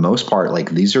 But for the most part,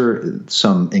 like these are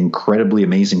some incredibly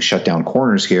amazing shutdown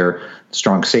corners here,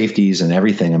 strong safeties and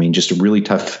everything. I mean, just a really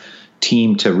tough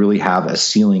team to really have a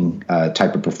ceiling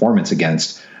type of performance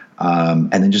against.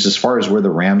 And then just as far as where the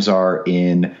Rams are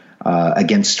in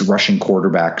against rushing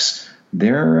quarterbacks,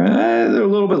 they're a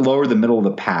little bit lower the middle of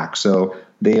the pack. So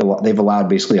they've allowed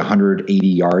basically 180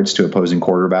 yards to opposing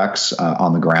quarterbacks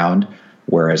on the ground,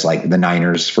 whereas like the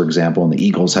Niners, for example, and the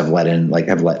Eagles have let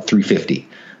 350.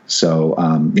 So,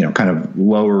 kind of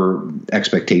lower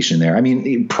expectation there. I mean,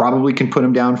 you probably can put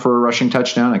him down for a rushing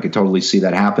touchdown. I could totally see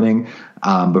that happening.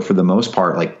 But for the most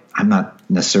part, like I'm not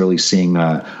necessarily seeing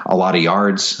a lot of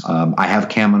yards. I have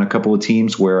Cam on a couple of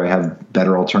teams where I have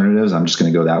better alternatives. I'm just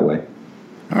going to go that way.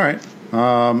 All right.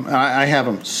 I have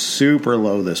him super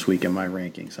low this week in my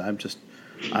rankings.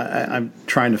 I'm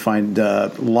trying to find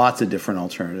lots of different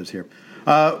alternatives here.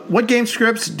 What game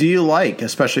scripts do you like,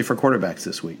 especially for quarterbacks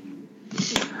this week?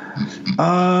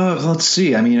 Let's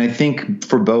see. I mean, I think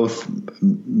for both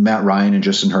Matt Ryan and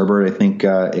Justin Herbert, I think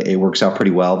it works out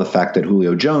pretty well. The fact that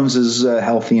Julio Jones is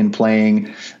healthy and playing,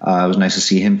 it was nice to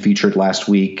see him featured last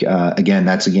week. Again,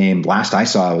 that's a game. Last I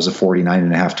saw, it was a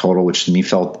 49.5 total, which to me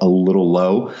felt a little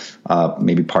low.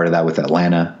 Maybe part of that with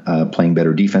Atlanta playing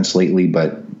better defense lately,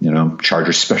 but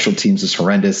Chargers special teams is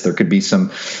horrendous. There could be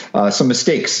some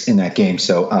mistakes in that game.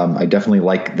 So I definitely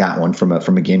like that one from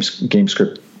a game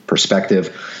script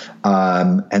perspective.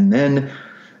 And then,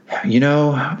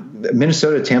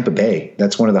 Minnesota, Tampa Bay,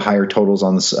 that's one of the higher totals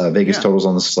on this Vegas totals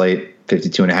on the slate,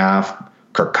 52.5.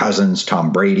 Kirk Cousins,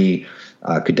 Tom Brady,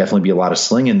 could definitely be a lot of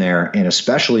sling in there. And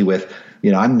especially with,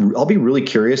 I'll be really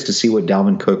curious to see what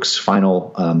Dalvin Cook's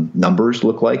final numbers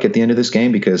look like at the end of this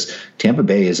game, because Tampa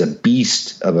Bay is a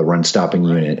beast of a run stopping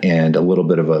unit and a little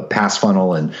bit of a pass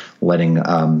funnel and letting,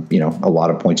 a lot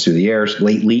of points through the air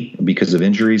lately because of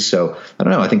injuries. So I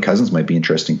don't know. I think Cousins might be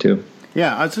interesting too.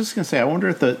 Yeah, I was just going to say, I wonder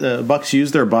if the Bucs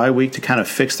use their bye week to kind of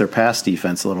fix their pass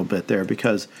defense a little bit there,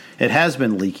 because it has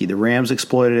been leaky. The Rams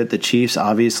exploited it. The Chiefs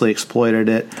obviously exploited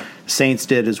it. Saints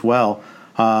did as well.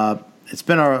 It's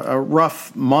been a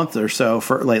rough month or so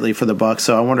lately for the Bucs,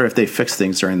 so I wonder if they fix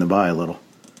things during the bye a little.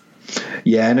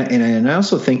 Yeah, and I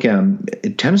also think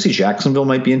Tennessee-Jacksonville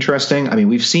might be interesting. I mean,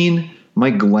 we've seen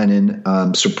Mike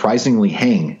Glennon surprisingly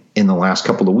hang in the last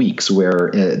couple of weeks,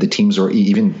 where the teams are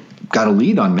even got a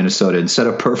lead on Minnesota and set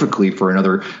up perfectly for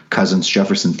another Cousins,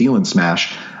 Jefferson, Thielen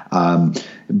smash.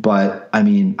 But I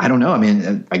mean, I don't know. I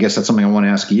mean, I guess that's something I want to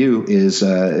ask you is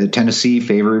Tennessee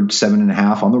favored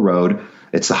 7.5 on the road.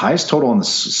 It's the highest total on the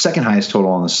second highest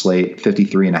total on the slate,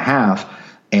 53.5.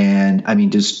 And I mean,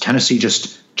 does Tennessee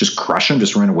just crush them,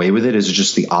 just run away with it? Is it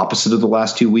just the opposite of the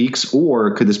last 2 weeks?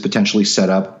 Or could this potentially set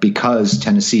up, because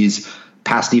Tennessee's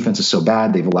pass defense is so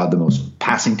bad, they've allowed the most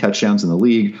passing touchdowns in the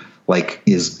league? Like,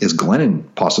 is Glennon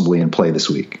possibly in play this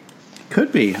week?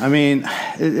 Could be. I mean,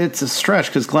 it's a stretch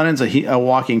because Glennon's a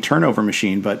walking turnover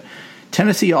machine, but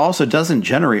Tennessee also doesn't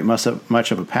generate much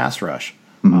of a pass rush.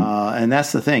 Mm-hmm. And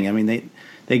that's the thing. I mean,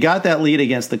 they got that lead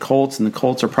against the Colts, and the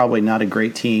Colts are probably not a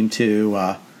great team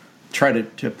to try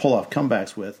to pull off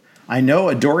comebacks with. I know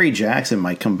Adoree Jackson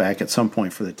might come back at some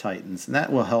point for the Titans, and that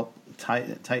will help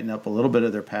tighten up a little bit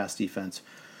of their pass defense.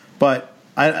 But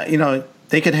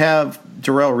they could have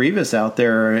Darrelle Revis out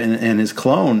there and his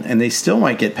clone, and they still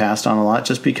might get passed on a lot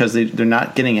just because they're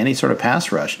not getting any sort of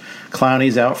pass rush.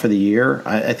 Clowney's out for the year.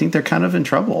 I think they're kind of in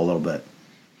trouble a little bit.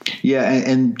 Yeah,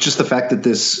 and just the fact that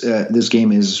this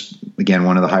game is, again,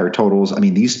 one of the higher totals. I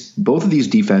mean, both of these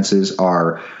defenses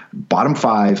are bottom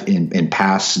 5 in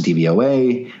pass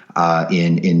DVOA,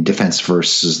 in defense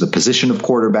versus the position of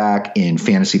quarterback, in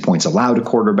fantasy points allowed to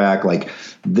quarterback. Like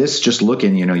this, just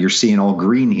looking, you're seeing all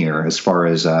green here as far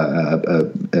as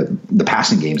the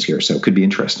passing games here. So it could be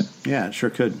interesting. Yeah, it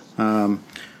sure could.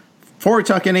 Before we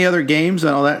talk any other games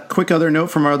and all that, quick other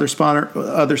note from our other sponsor,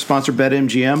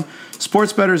 BetMGM.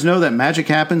 Sports bettors know that magic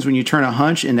happens when you turn a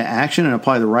hunch into action and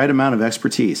apply the right amount of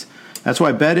expertise. That's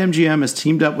why BetMGM has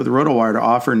teamed up with RotoWire to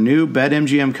offer new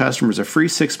BetMGM customers a free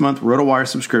 6-month RotoWire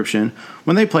subscription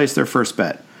when they place their first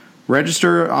bet.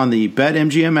 Register on the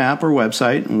BetMGM app or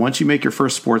website, and once you make your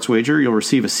first sports wager, you'll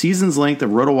receive a season's length of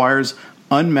RotoWire's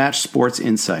unmatched sports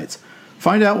insights.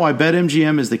 Find out why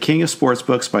BetMGM is the king of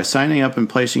sportsbooks by signing up and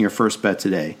placing your first bet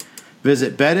today.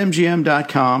 Visit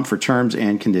BetMGM.com for terms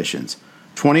and conditions.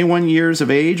 21 years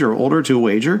of age or older to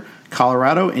wager.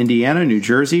 Colorado, Indiana, New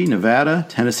Jersey, Nevada,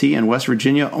 Tennessee, and West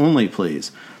Virginia only,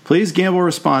 please. Please gamble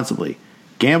responsibly.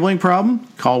 Gambling problem?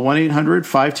 Call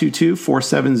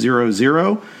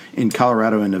 1-800-522-4700 in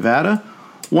Colorado and Nevada,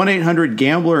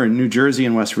 1-800-GAMBLER in New Jersey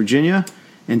and West Virginia.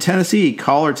 In Tennessee,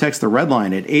 call or text the Red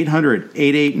Line at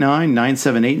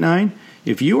 800-889-9789.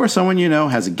 If you or someone you know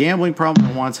has a gambling problem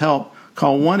and wants help,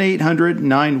 call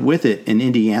 1-800-9-WITH-IT in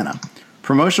Indiana.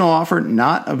 Promotional offer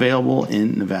not available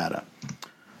in Nevada.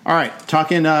 All right,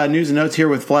 talking news and notes here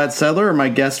with Vlad Sedler, my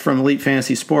guest from Elite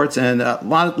Fantasy Sports, and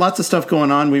lots of stuff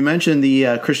going on. We mentioned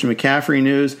the Christian McCaffrey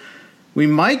news. We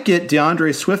might get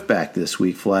DeAndre Swift back this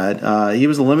week, Vlad. He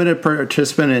was a limited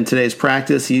participant in today's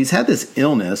practice. He's had this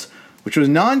illness, which was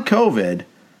non-COVID,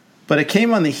 but it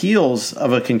came on the heels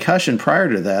of a concussion prior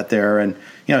to that there. And,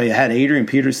 you know, you had Adrian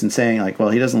Peterson saying, like, well,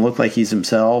 he doesn't look like he's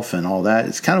himself and all that.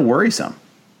 It's kind of worrisome.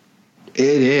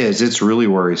 It is. It's really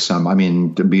worrisome. I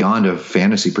mean, beyond a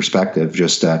fantasy perspective,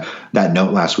 just that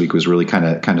note last week was really kind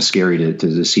of scary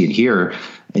to see it here.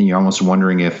 And you're almost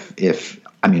wondering if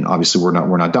I mean, obviously we're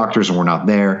not doctors and we're not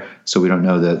there, so we don't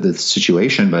know the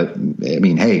situation. But I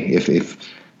mean, hey,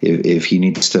 if he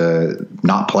needs to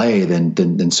not play,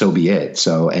 then so be it.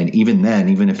 So, and even then,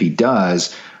 even if he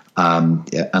does,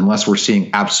 unless we're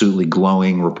seeing absolutely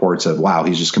glowing reports of, wow,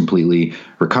 he's just completely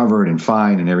recovered and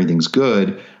fine and everything's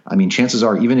good, I mean, chances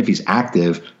are, even if he's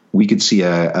active, we could see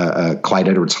a Clyde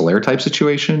Edwards-Helaire type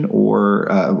situation, or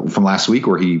from last week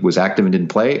where he was active and didn't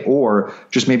play, or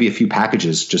just maybe a few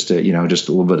packages, just a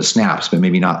little bit of snaps, but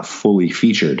maybe not fully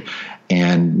featured.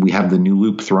 And we have the new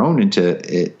loop thrown into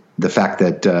it, the fact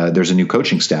that there's a new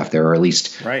coaching staff there, or at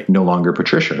least no longer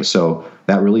Patricia. So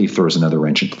that really throws another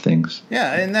wrench into things.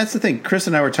 Yeah, and that's the thing. Chris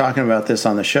and I were talking about this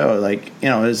on the show. Like, you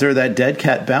know, is there that dead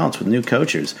cat bounce with new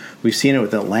coaches? We've seen it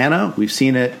with Atlanta. We've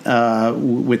seen it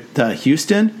with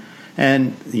Houston.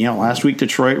 And, you know, last week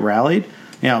Detroit rallied.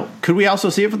 You know, could we also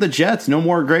see it for the Jets? No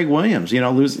more Greg Williams,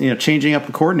 changing up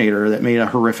a coordinator that made a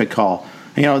horrific call.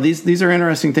 You know, these are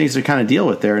interesting things to kind of deal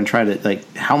with there and try to,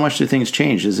 like, how much do things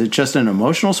change? Is it just an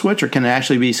emotional switch, or can it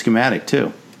actually be schematic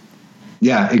too?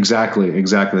 Yeah, exactly.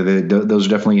 Those are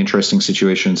definitely interesting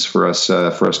situations for us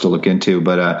to look into.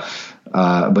 But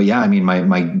yeah, I mean,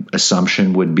 my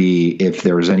assumption would be, if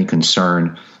there was any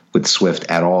concern with Swift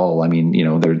at all, I mean, you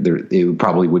know, it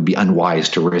probably would be unwise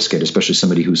to risk it, especially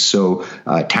somebody who's so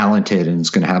talented and is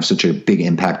going to have such a big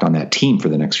impact on that team for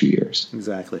the next few years.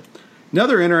 Exactly.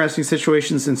 Another interesting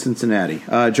situation in Cincinnati.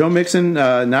 Joe Mixon,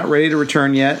 not ready to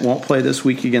return yet, won't play this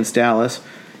week against Dallas.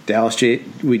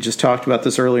 We just talked about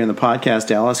this earlier in the podcast.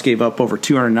 Dallas gave up over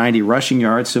 290 rushing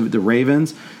yards to the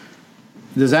Ravens.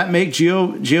 Does that make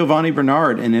Giovanni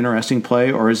Bernard an interesting play,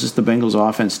 or is this the Bengals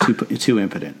offense too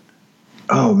impotent?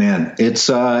 Oh man,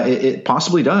 it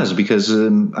possibly does, because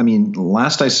I mean,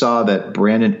 last I saw that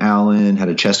Brandon Allen had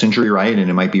a chest injury, right, and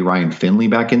it might be Ryan Finley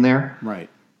back in there, right?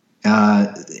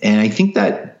 And I think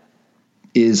that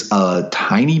is a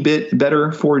tiny bit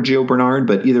better for Gio Bernard,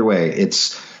 but either way,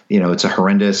 it's a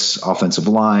horrendous offensive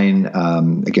line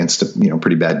against a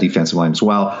pretty bad defensive line as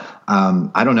well.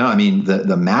 I don't know. I mean,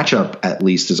 the matchup at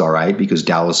least is all right, because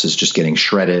Dallas is just getting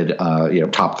shredded.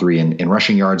 Top 3 in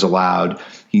rushing yards allowed.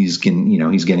 He's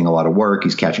getting a lot of work.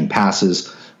 He's catching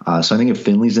passes. So I think if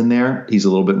Finley's in there, he's a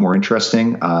little bit more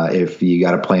interesting. If you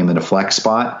got to play him in a flex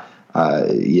spot,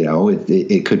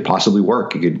 it could possibly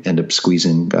work. You could end up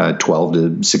squeezing 12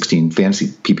 to 16 fantasy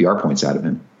PPR points out of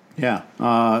him. Yeah.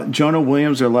 Jonah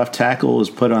Williams, their left tackle, is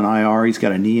put on IR. He's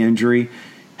got a knee injury.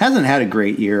 Hasn't had a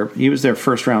great year. He was their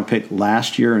first-round pick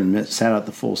last year and sat out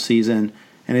the full season,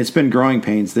 and it's been growing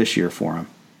pains this year for him.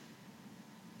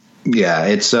 Yeah,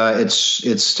 it's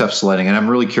tough sledding, and I'm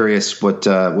really curious what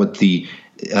the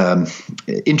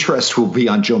interest will be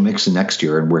on Joe Mixon next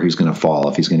year, and where he's going to fall.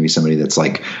 If he's going to be somebody that's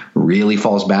like really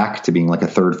falls back to being like a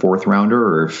 3rd, 4th rounder,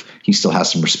 or if he still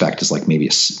has some respect as like maybe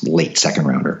a late 2nd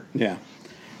rounder. Yeah.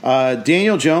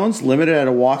 Daniel Jones limited at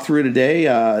a walkthrough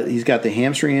today. He's got the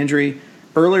hamstring injury.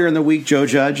 Earlier in the week, Joe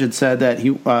Judge had said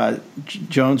that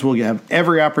Jones will have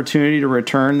every opportunity to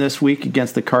return this week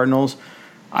against the Cardinals.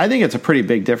 I think it's a pretty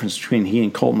big difference between he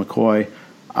and Colt McCoy.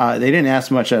 They didn't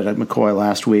ask much out of McCoy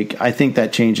last week. I think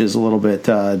that changes a little bit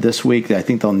this week. I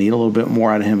think they'll need a little bit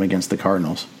more out of him against the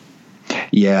Cardinals.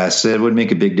 Yes, it would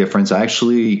make a big difference. I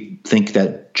actually think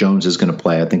that Jones is going to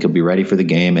play. I think he'll be ready for the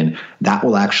game, and that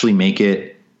will actually make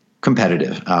it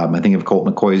competitive. I think if Colt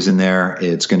McCoy is in there,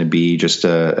 it's going to be just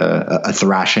a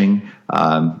thrashing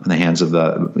in the hands of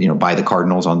by the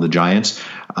Cardinals on the Giants.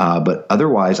 But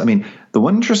otherwise, I mean, the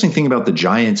one interesting thing about the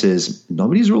Giants is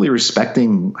nobody's really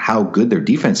respecting how good their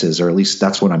defense is, or at least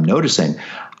that's what I'm noticing.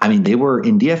 I mean, they were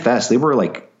in DFS, they were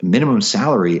like minimum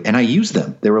salary, and I used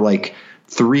them. They were like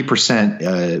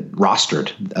 3%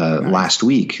 rostered last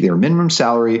week. They were minimum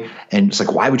salary, and it's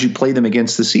like, why would you play them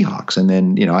against the Seahawks? And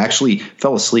then, I actually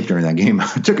fell asleep during that game. I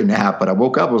took a nap, but I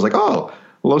woke up. I was like, oh,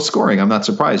 low scoring. I'm not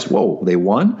surprised. Whoa, they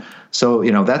won. So,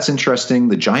 that's interesting.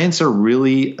 The Giants are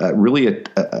really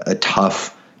a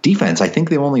tough defense. I think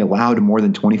they've only allowed more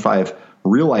than 25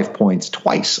 real life points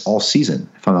twice all season,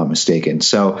 if I'm not mistaken.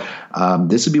 So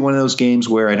this would be one of those games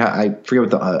where I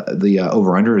forget what the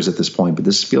over under is at this point, but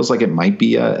this feels like it might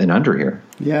be an under here.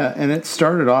 Yeah, and it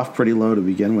started off pretty low to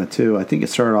begin with too. I think it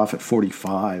started off at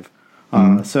 45.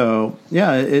 So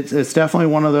yeah, it's definitely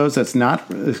one of those that's not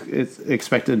it's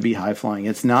expected to be high flying.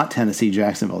 It's not Tennessee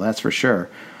Jacksonville, that's for sure.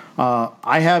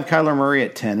 I have Kyler Murray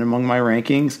at 10 among my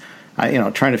rankings.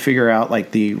 Trying to figure out like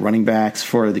the running backs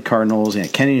for the Cardinals.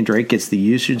 Kenny Drake gets the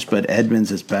usage, but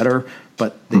Edmonds is better.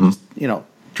 But they just,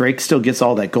 Drake still gets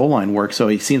all that goal line work, so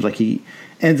he seems like he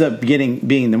ends up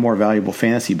being the more valuable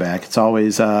fantasy back. It's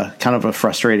always kind of a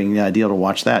frustrating deal to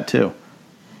watch that too.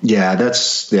 Yeah,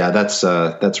 that's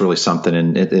really something,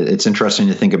 and it's interesting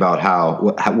to think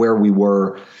about where we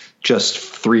were just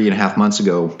 3.5 months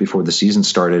ago before the season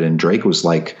started, and Drake was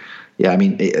like. Yeah, I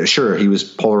mean, sure, he was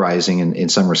polarizing in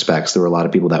some respects. There were a lot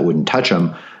of people that wouldn't touch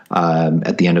him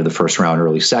at the end of the first round,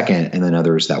 early second, and then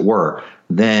others that were.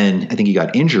 Then I think he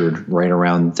got injured right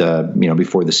around,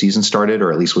 before the season started,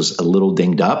 or at least was a little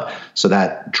dinged up. So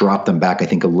that dropped them back, I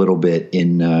think, a little bit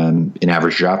in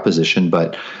average draft position.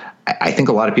 But I think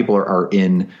a lot of people are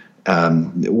in.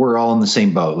 We're all in the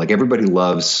same boat. Like everybody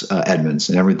loves Edmonds,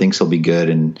 and everyone thinks he'll be good.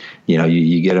 And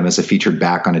you get him as a featured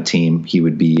back on a team, he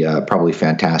would be probably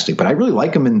fantastic. But I really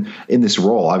like him in this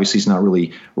role. Obviously, he's not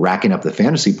really racking up the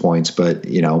fantasy points, but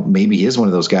maybe he is one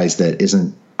of those guys that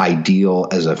isn't ideal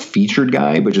as a featured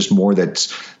guy, but just more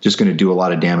that's just going to do a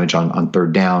lot of damage on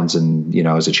third downs and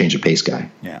as a change of pace guy.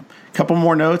 Yeah. A couple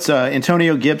more notes.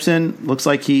 Antonio Gibson looks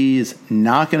like he's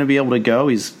not going to be able to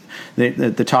go.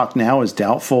 The talk now is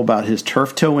doubtful about his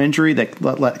turf toe injury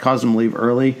that caused him to leave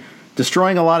early,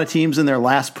 destroying a lot of teams in their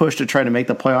last push to try to make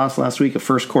the playoffs last week. A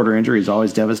first quarter injury is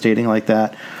always devastating like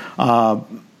that. How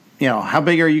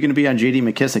big are you going to be on J.D.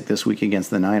 McKissic this week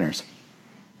against the Niners?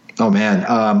 Oh man,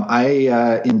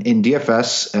 I in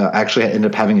DFS actually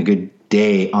ended up having a good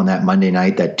day on that Monday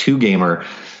night, that 2-gamer.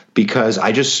 Because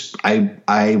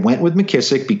I went with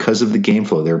McKissic because of the game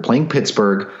flow. They were playing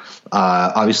Pittsburgh.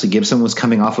 Obviously, Gibson was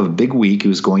coming off of a big week. He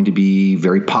was going to be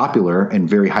very popular and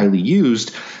very highly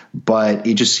used. But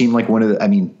it just seemed like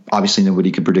obviously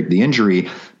nobody could predict the injury,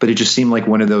 but it just seemed like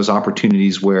one of those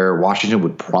opportunities where Washington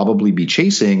would probably be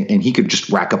chasing, and he could just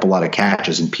rack up a lot of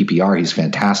catches. In PPR, he's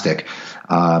fantastic.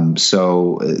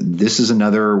 So this is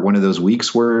another one of those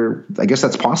weeks where I guess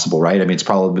that's possible, right? I mean, it's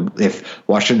probably if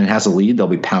Washington has a lead, they'll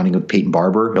be pounding with Peyton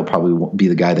Barber. He'll probably be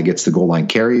the guy that gets the goal line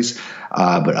carries.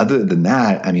 But other than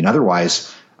that,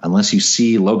 otherwise, unless you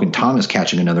see Logan Thomas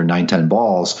catching another 9-10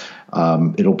 balls,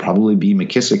 it'll probably be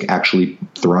McKissic actually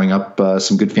throwing up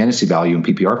some good fantasy value in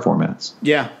PPR formats.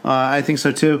 Yeah, I think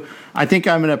so too. I think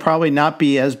I'm going to probably not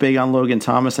be as big on Logan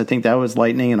Thomas. I think that was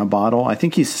lightning in a bottle. I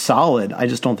think he's solid. I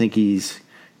just don't think he's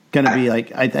going to be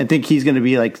like – I think he's going to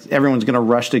be like everyone's going to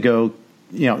rush to go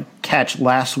catch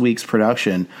last week's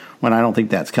production when I don't think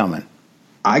that's coming.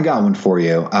 I got one for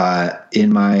you.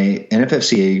 In my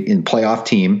NFFCA in playoff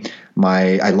team,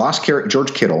 I lost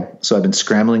George Kittle, so I've been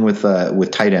scrambling with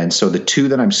tight ends. So the two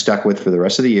that I'm stuck with for the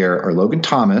rest of the year are Logan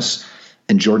Thomas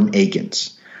and Jordan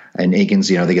Akins. And Akins,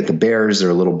 they get the Bears. They're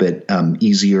a little bit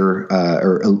easier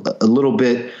or a little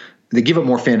bit. They give up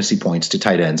more fantasy points to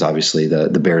tight ends, obviously,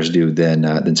 the Bears do than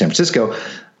San Francisco.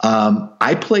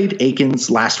 I played Akins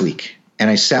last week, and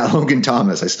I sat Logan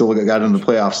Thomas. I still got in the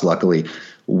playoffs, luckily.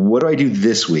 What do I do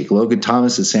this week? Logan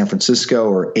Thomas at San Francisco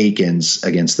or Akins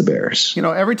against the Bears?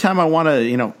 Every time I want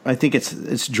to, I think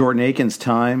it's Jordan Akins'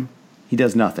 time. He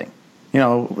does nothing.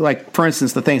 Like for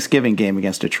instance, the Thanksgiving game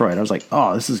against Detroit. I was like,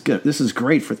 oh, this is good. This is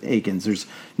great for Akins. There's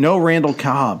no Randall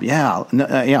Cobb. Yeah,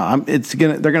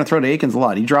 they're gonna throw to Akins a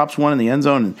lot. He drops one in the end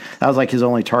zone, and that was like his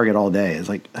only target all day. It's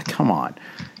like, come on.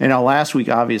 Last week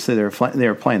obviously they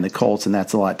were playing the Colts, and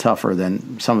that's a lot tougher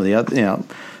than some of the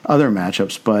other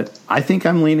matchups. But I think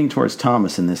I'm leaning towards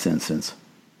Thomas in this instance.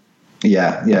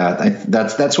 Yeah.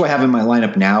 That's what I have in my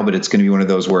lineup now, but it's going to be one of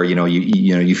those where,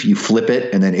 you flip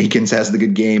it and then Akins has the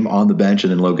good game on the bench and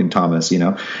then Logan Thomas,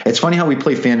 It's funny how we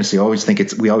play fantasy. We always think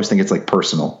it's like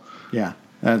personal. Yeah,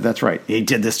 that's right. He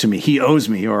did this to me. He owes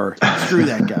me, or screw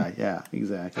that guy. Yeah,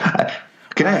 exactly.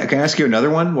 Can I ask you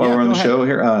another one while we're on the show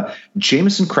here?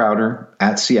 Jamison Crowder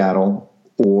at Seattle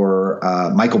or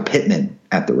Michael Pittman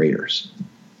at the Raiders?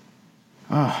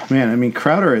 Oh, man. I mean,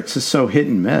 Crowder, it's just so hit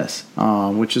and miss,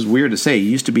 which is weird to say. He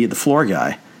used to be the floor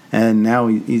guy, and now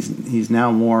he's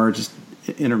now more just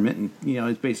intermittent.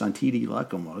 It's based on TD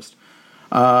luck almost.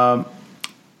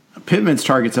 Pittman's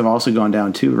targets have also gone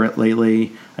down too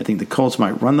lately. I think the Colts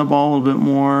might run the ball a little bit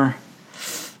more.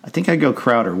 I think I'd go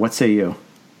Crowder. What say you?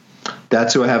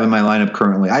 That's who I have in my lineup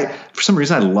currently. For some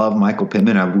reason, I love Michael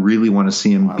Pittman. I really want to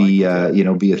see him be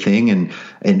a thing.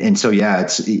 And so, yeah,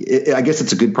 I guess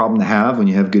it's a good problem to have when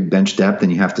you have good bench depth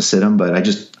and you have to sit him. But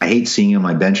I hate seeing him on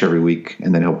my bench every week,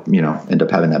 and then he'll, end up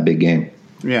having that big game.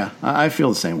 Yeah, I feel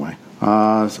the same way.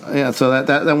 So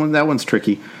that one's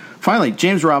tricky. Finally,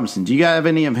 James Robinson. Do you have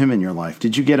any of him in your life?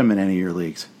 Did you get him in any of your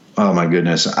leagues? Oh my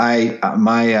goodness! My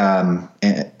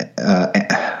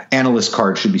analyst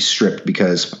card should be stripped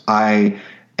because I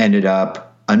ended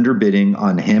up underbidding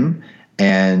on him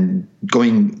and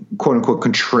going quote unquote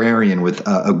contrarian with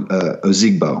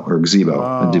Ozigbo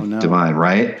Divine,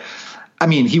 right? I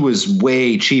mean, he was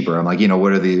way cheaper. I'm like,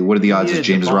 what are the odds of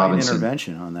James Robinson?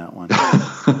 Intervention on that one.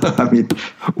 I mean,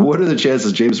 what are the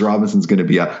chances James Robinson's going to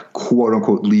be a quote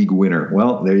unquote league winner?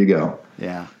 Well, there you go.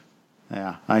 Yeah,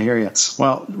 I hear you.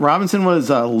 Well, Robinson was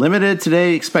limited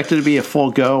today, expected to be a full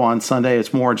go on Sunday.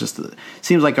 It's more just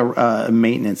seems like a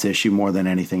maintenance issue more than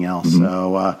anything else.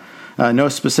 Mm-hmm. So no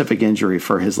specific injury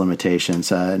for his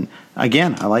limitations. And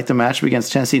again, I like the matchup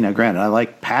against Tennessee. Now, granted, I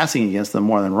like passing against them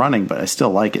more than running, but I still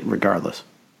like it regardless.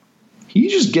 He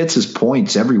just gets his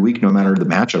points every week, no matter the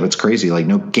matchup. It's crazy. Like,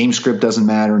 no game script doesn't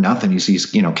matter, nothing. He's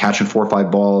catching 4 or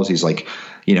 5 balls. He's like,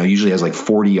 usually has like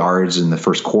 40 yards in the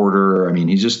first quarter. I mean,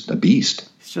 he's just a beast.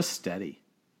 He's just steady.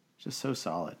 Just so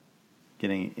solid.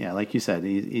 Like you said,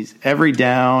 he's every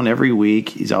down, every week,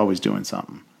 he's always doing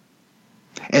something.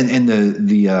 And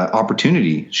the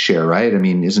opportunity share, right? I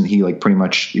mean, isn't he like pretty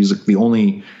much, he's like the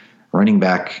only running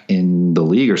back in the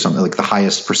league or something, like the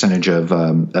highest percentage of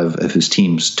his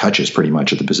team's touches pretty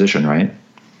much at the position, right?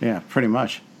 Yeah, pretty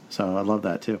much. So I love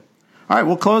that too. All right,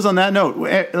 we'll close on that note.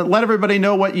 Let everybody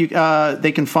know what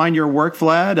they can find your work,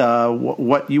 Vlad,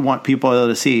 what you want people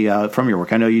to see from your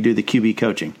work. I know you do the QB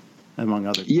coaching, among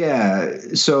others. Yeah,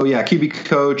 so QB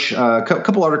coach, a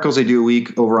couple articles I do a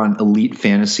week over on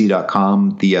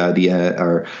elitefantasy.com.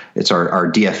 It's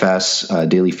our DFS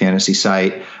daily fantasy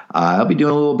site. I'll be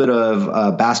doing a little bit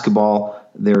of basketball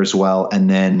there as well. And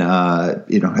then,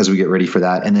 as we get ready for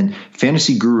that, and then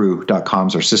fantasyguru.com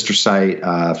is our sister site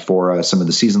for some of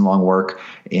the season long work.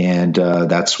 And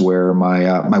that's where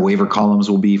my waiver columns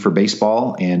will be for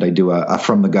baseball. And I do a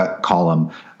from the gut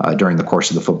column during the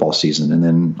course of the football season. And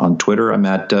then on Twitter, I'm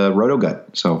at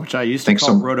RotoGut. So which I used to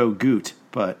call RotoGoot,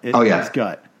 but it's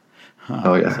gut.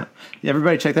 So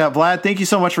everybody check that out. Vlad, thank you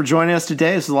so much for joining us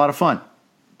today. This is a lot of fun.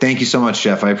 Thank you so much,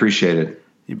 Jeff. I appreciate it.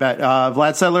 You bet.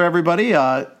 Vlad Sedler, everybody.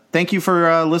 Thank you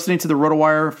for listening to the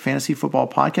RotoWire Fantasy Football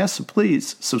Podcast. So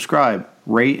please subscribe,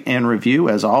 rate, and review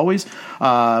as always.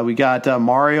 We got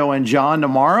Mario and John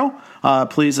tomorrow.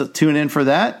 Please tune in for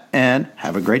that and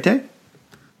have a great day.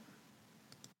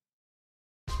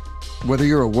 Whether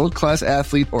you're a world-class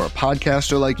athlete or a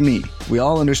podcaster like me, we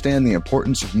all understand the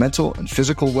importance of mental and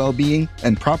physical well-being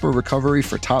and proper recovery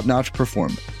for top-notch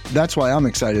performance. That's why I'm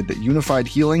excited that Unified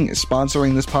Healing is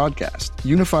sponsoring this podcast.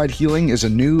 Unified Healing is a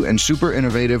new and super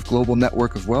innovative global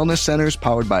network of wellness centers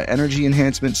powered by Energy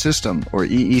Enhancement System, or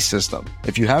EE System.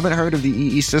 If you haven't heard of the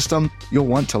EE System, you'll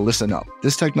want to listen up.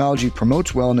 This technology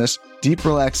promotes wellness, deep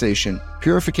relaxation,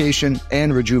 purification,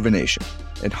 and rejuvenation.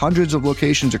 At hundreds of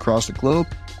locations across the globe,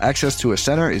 access to a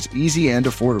center is easy and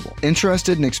affordable.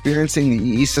 Interested in experiencing the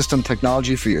EE System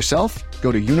technology for yourself?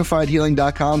 Go to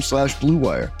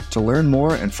unifiedhealing.com/bluewire to learn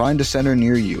more and find a center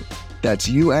near you. That's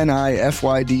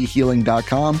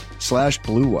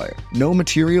unifydhealing.com/bluewire. No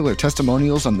material or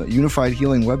testimonials on the Unified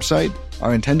Healing website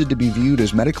are intended to be viewed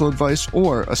as medical advice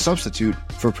or a substitute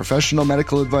for professional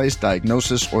medical advice,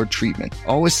 diagnosis, or treatment.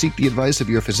 Always seek the advice of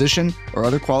your physician or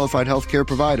other qualified healthcare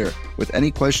provider with any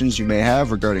questions you may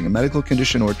have regarding a medical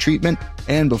condition or treatment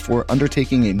and before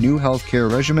undertaking a new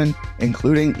healthcare regimen,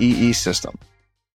 including EE System.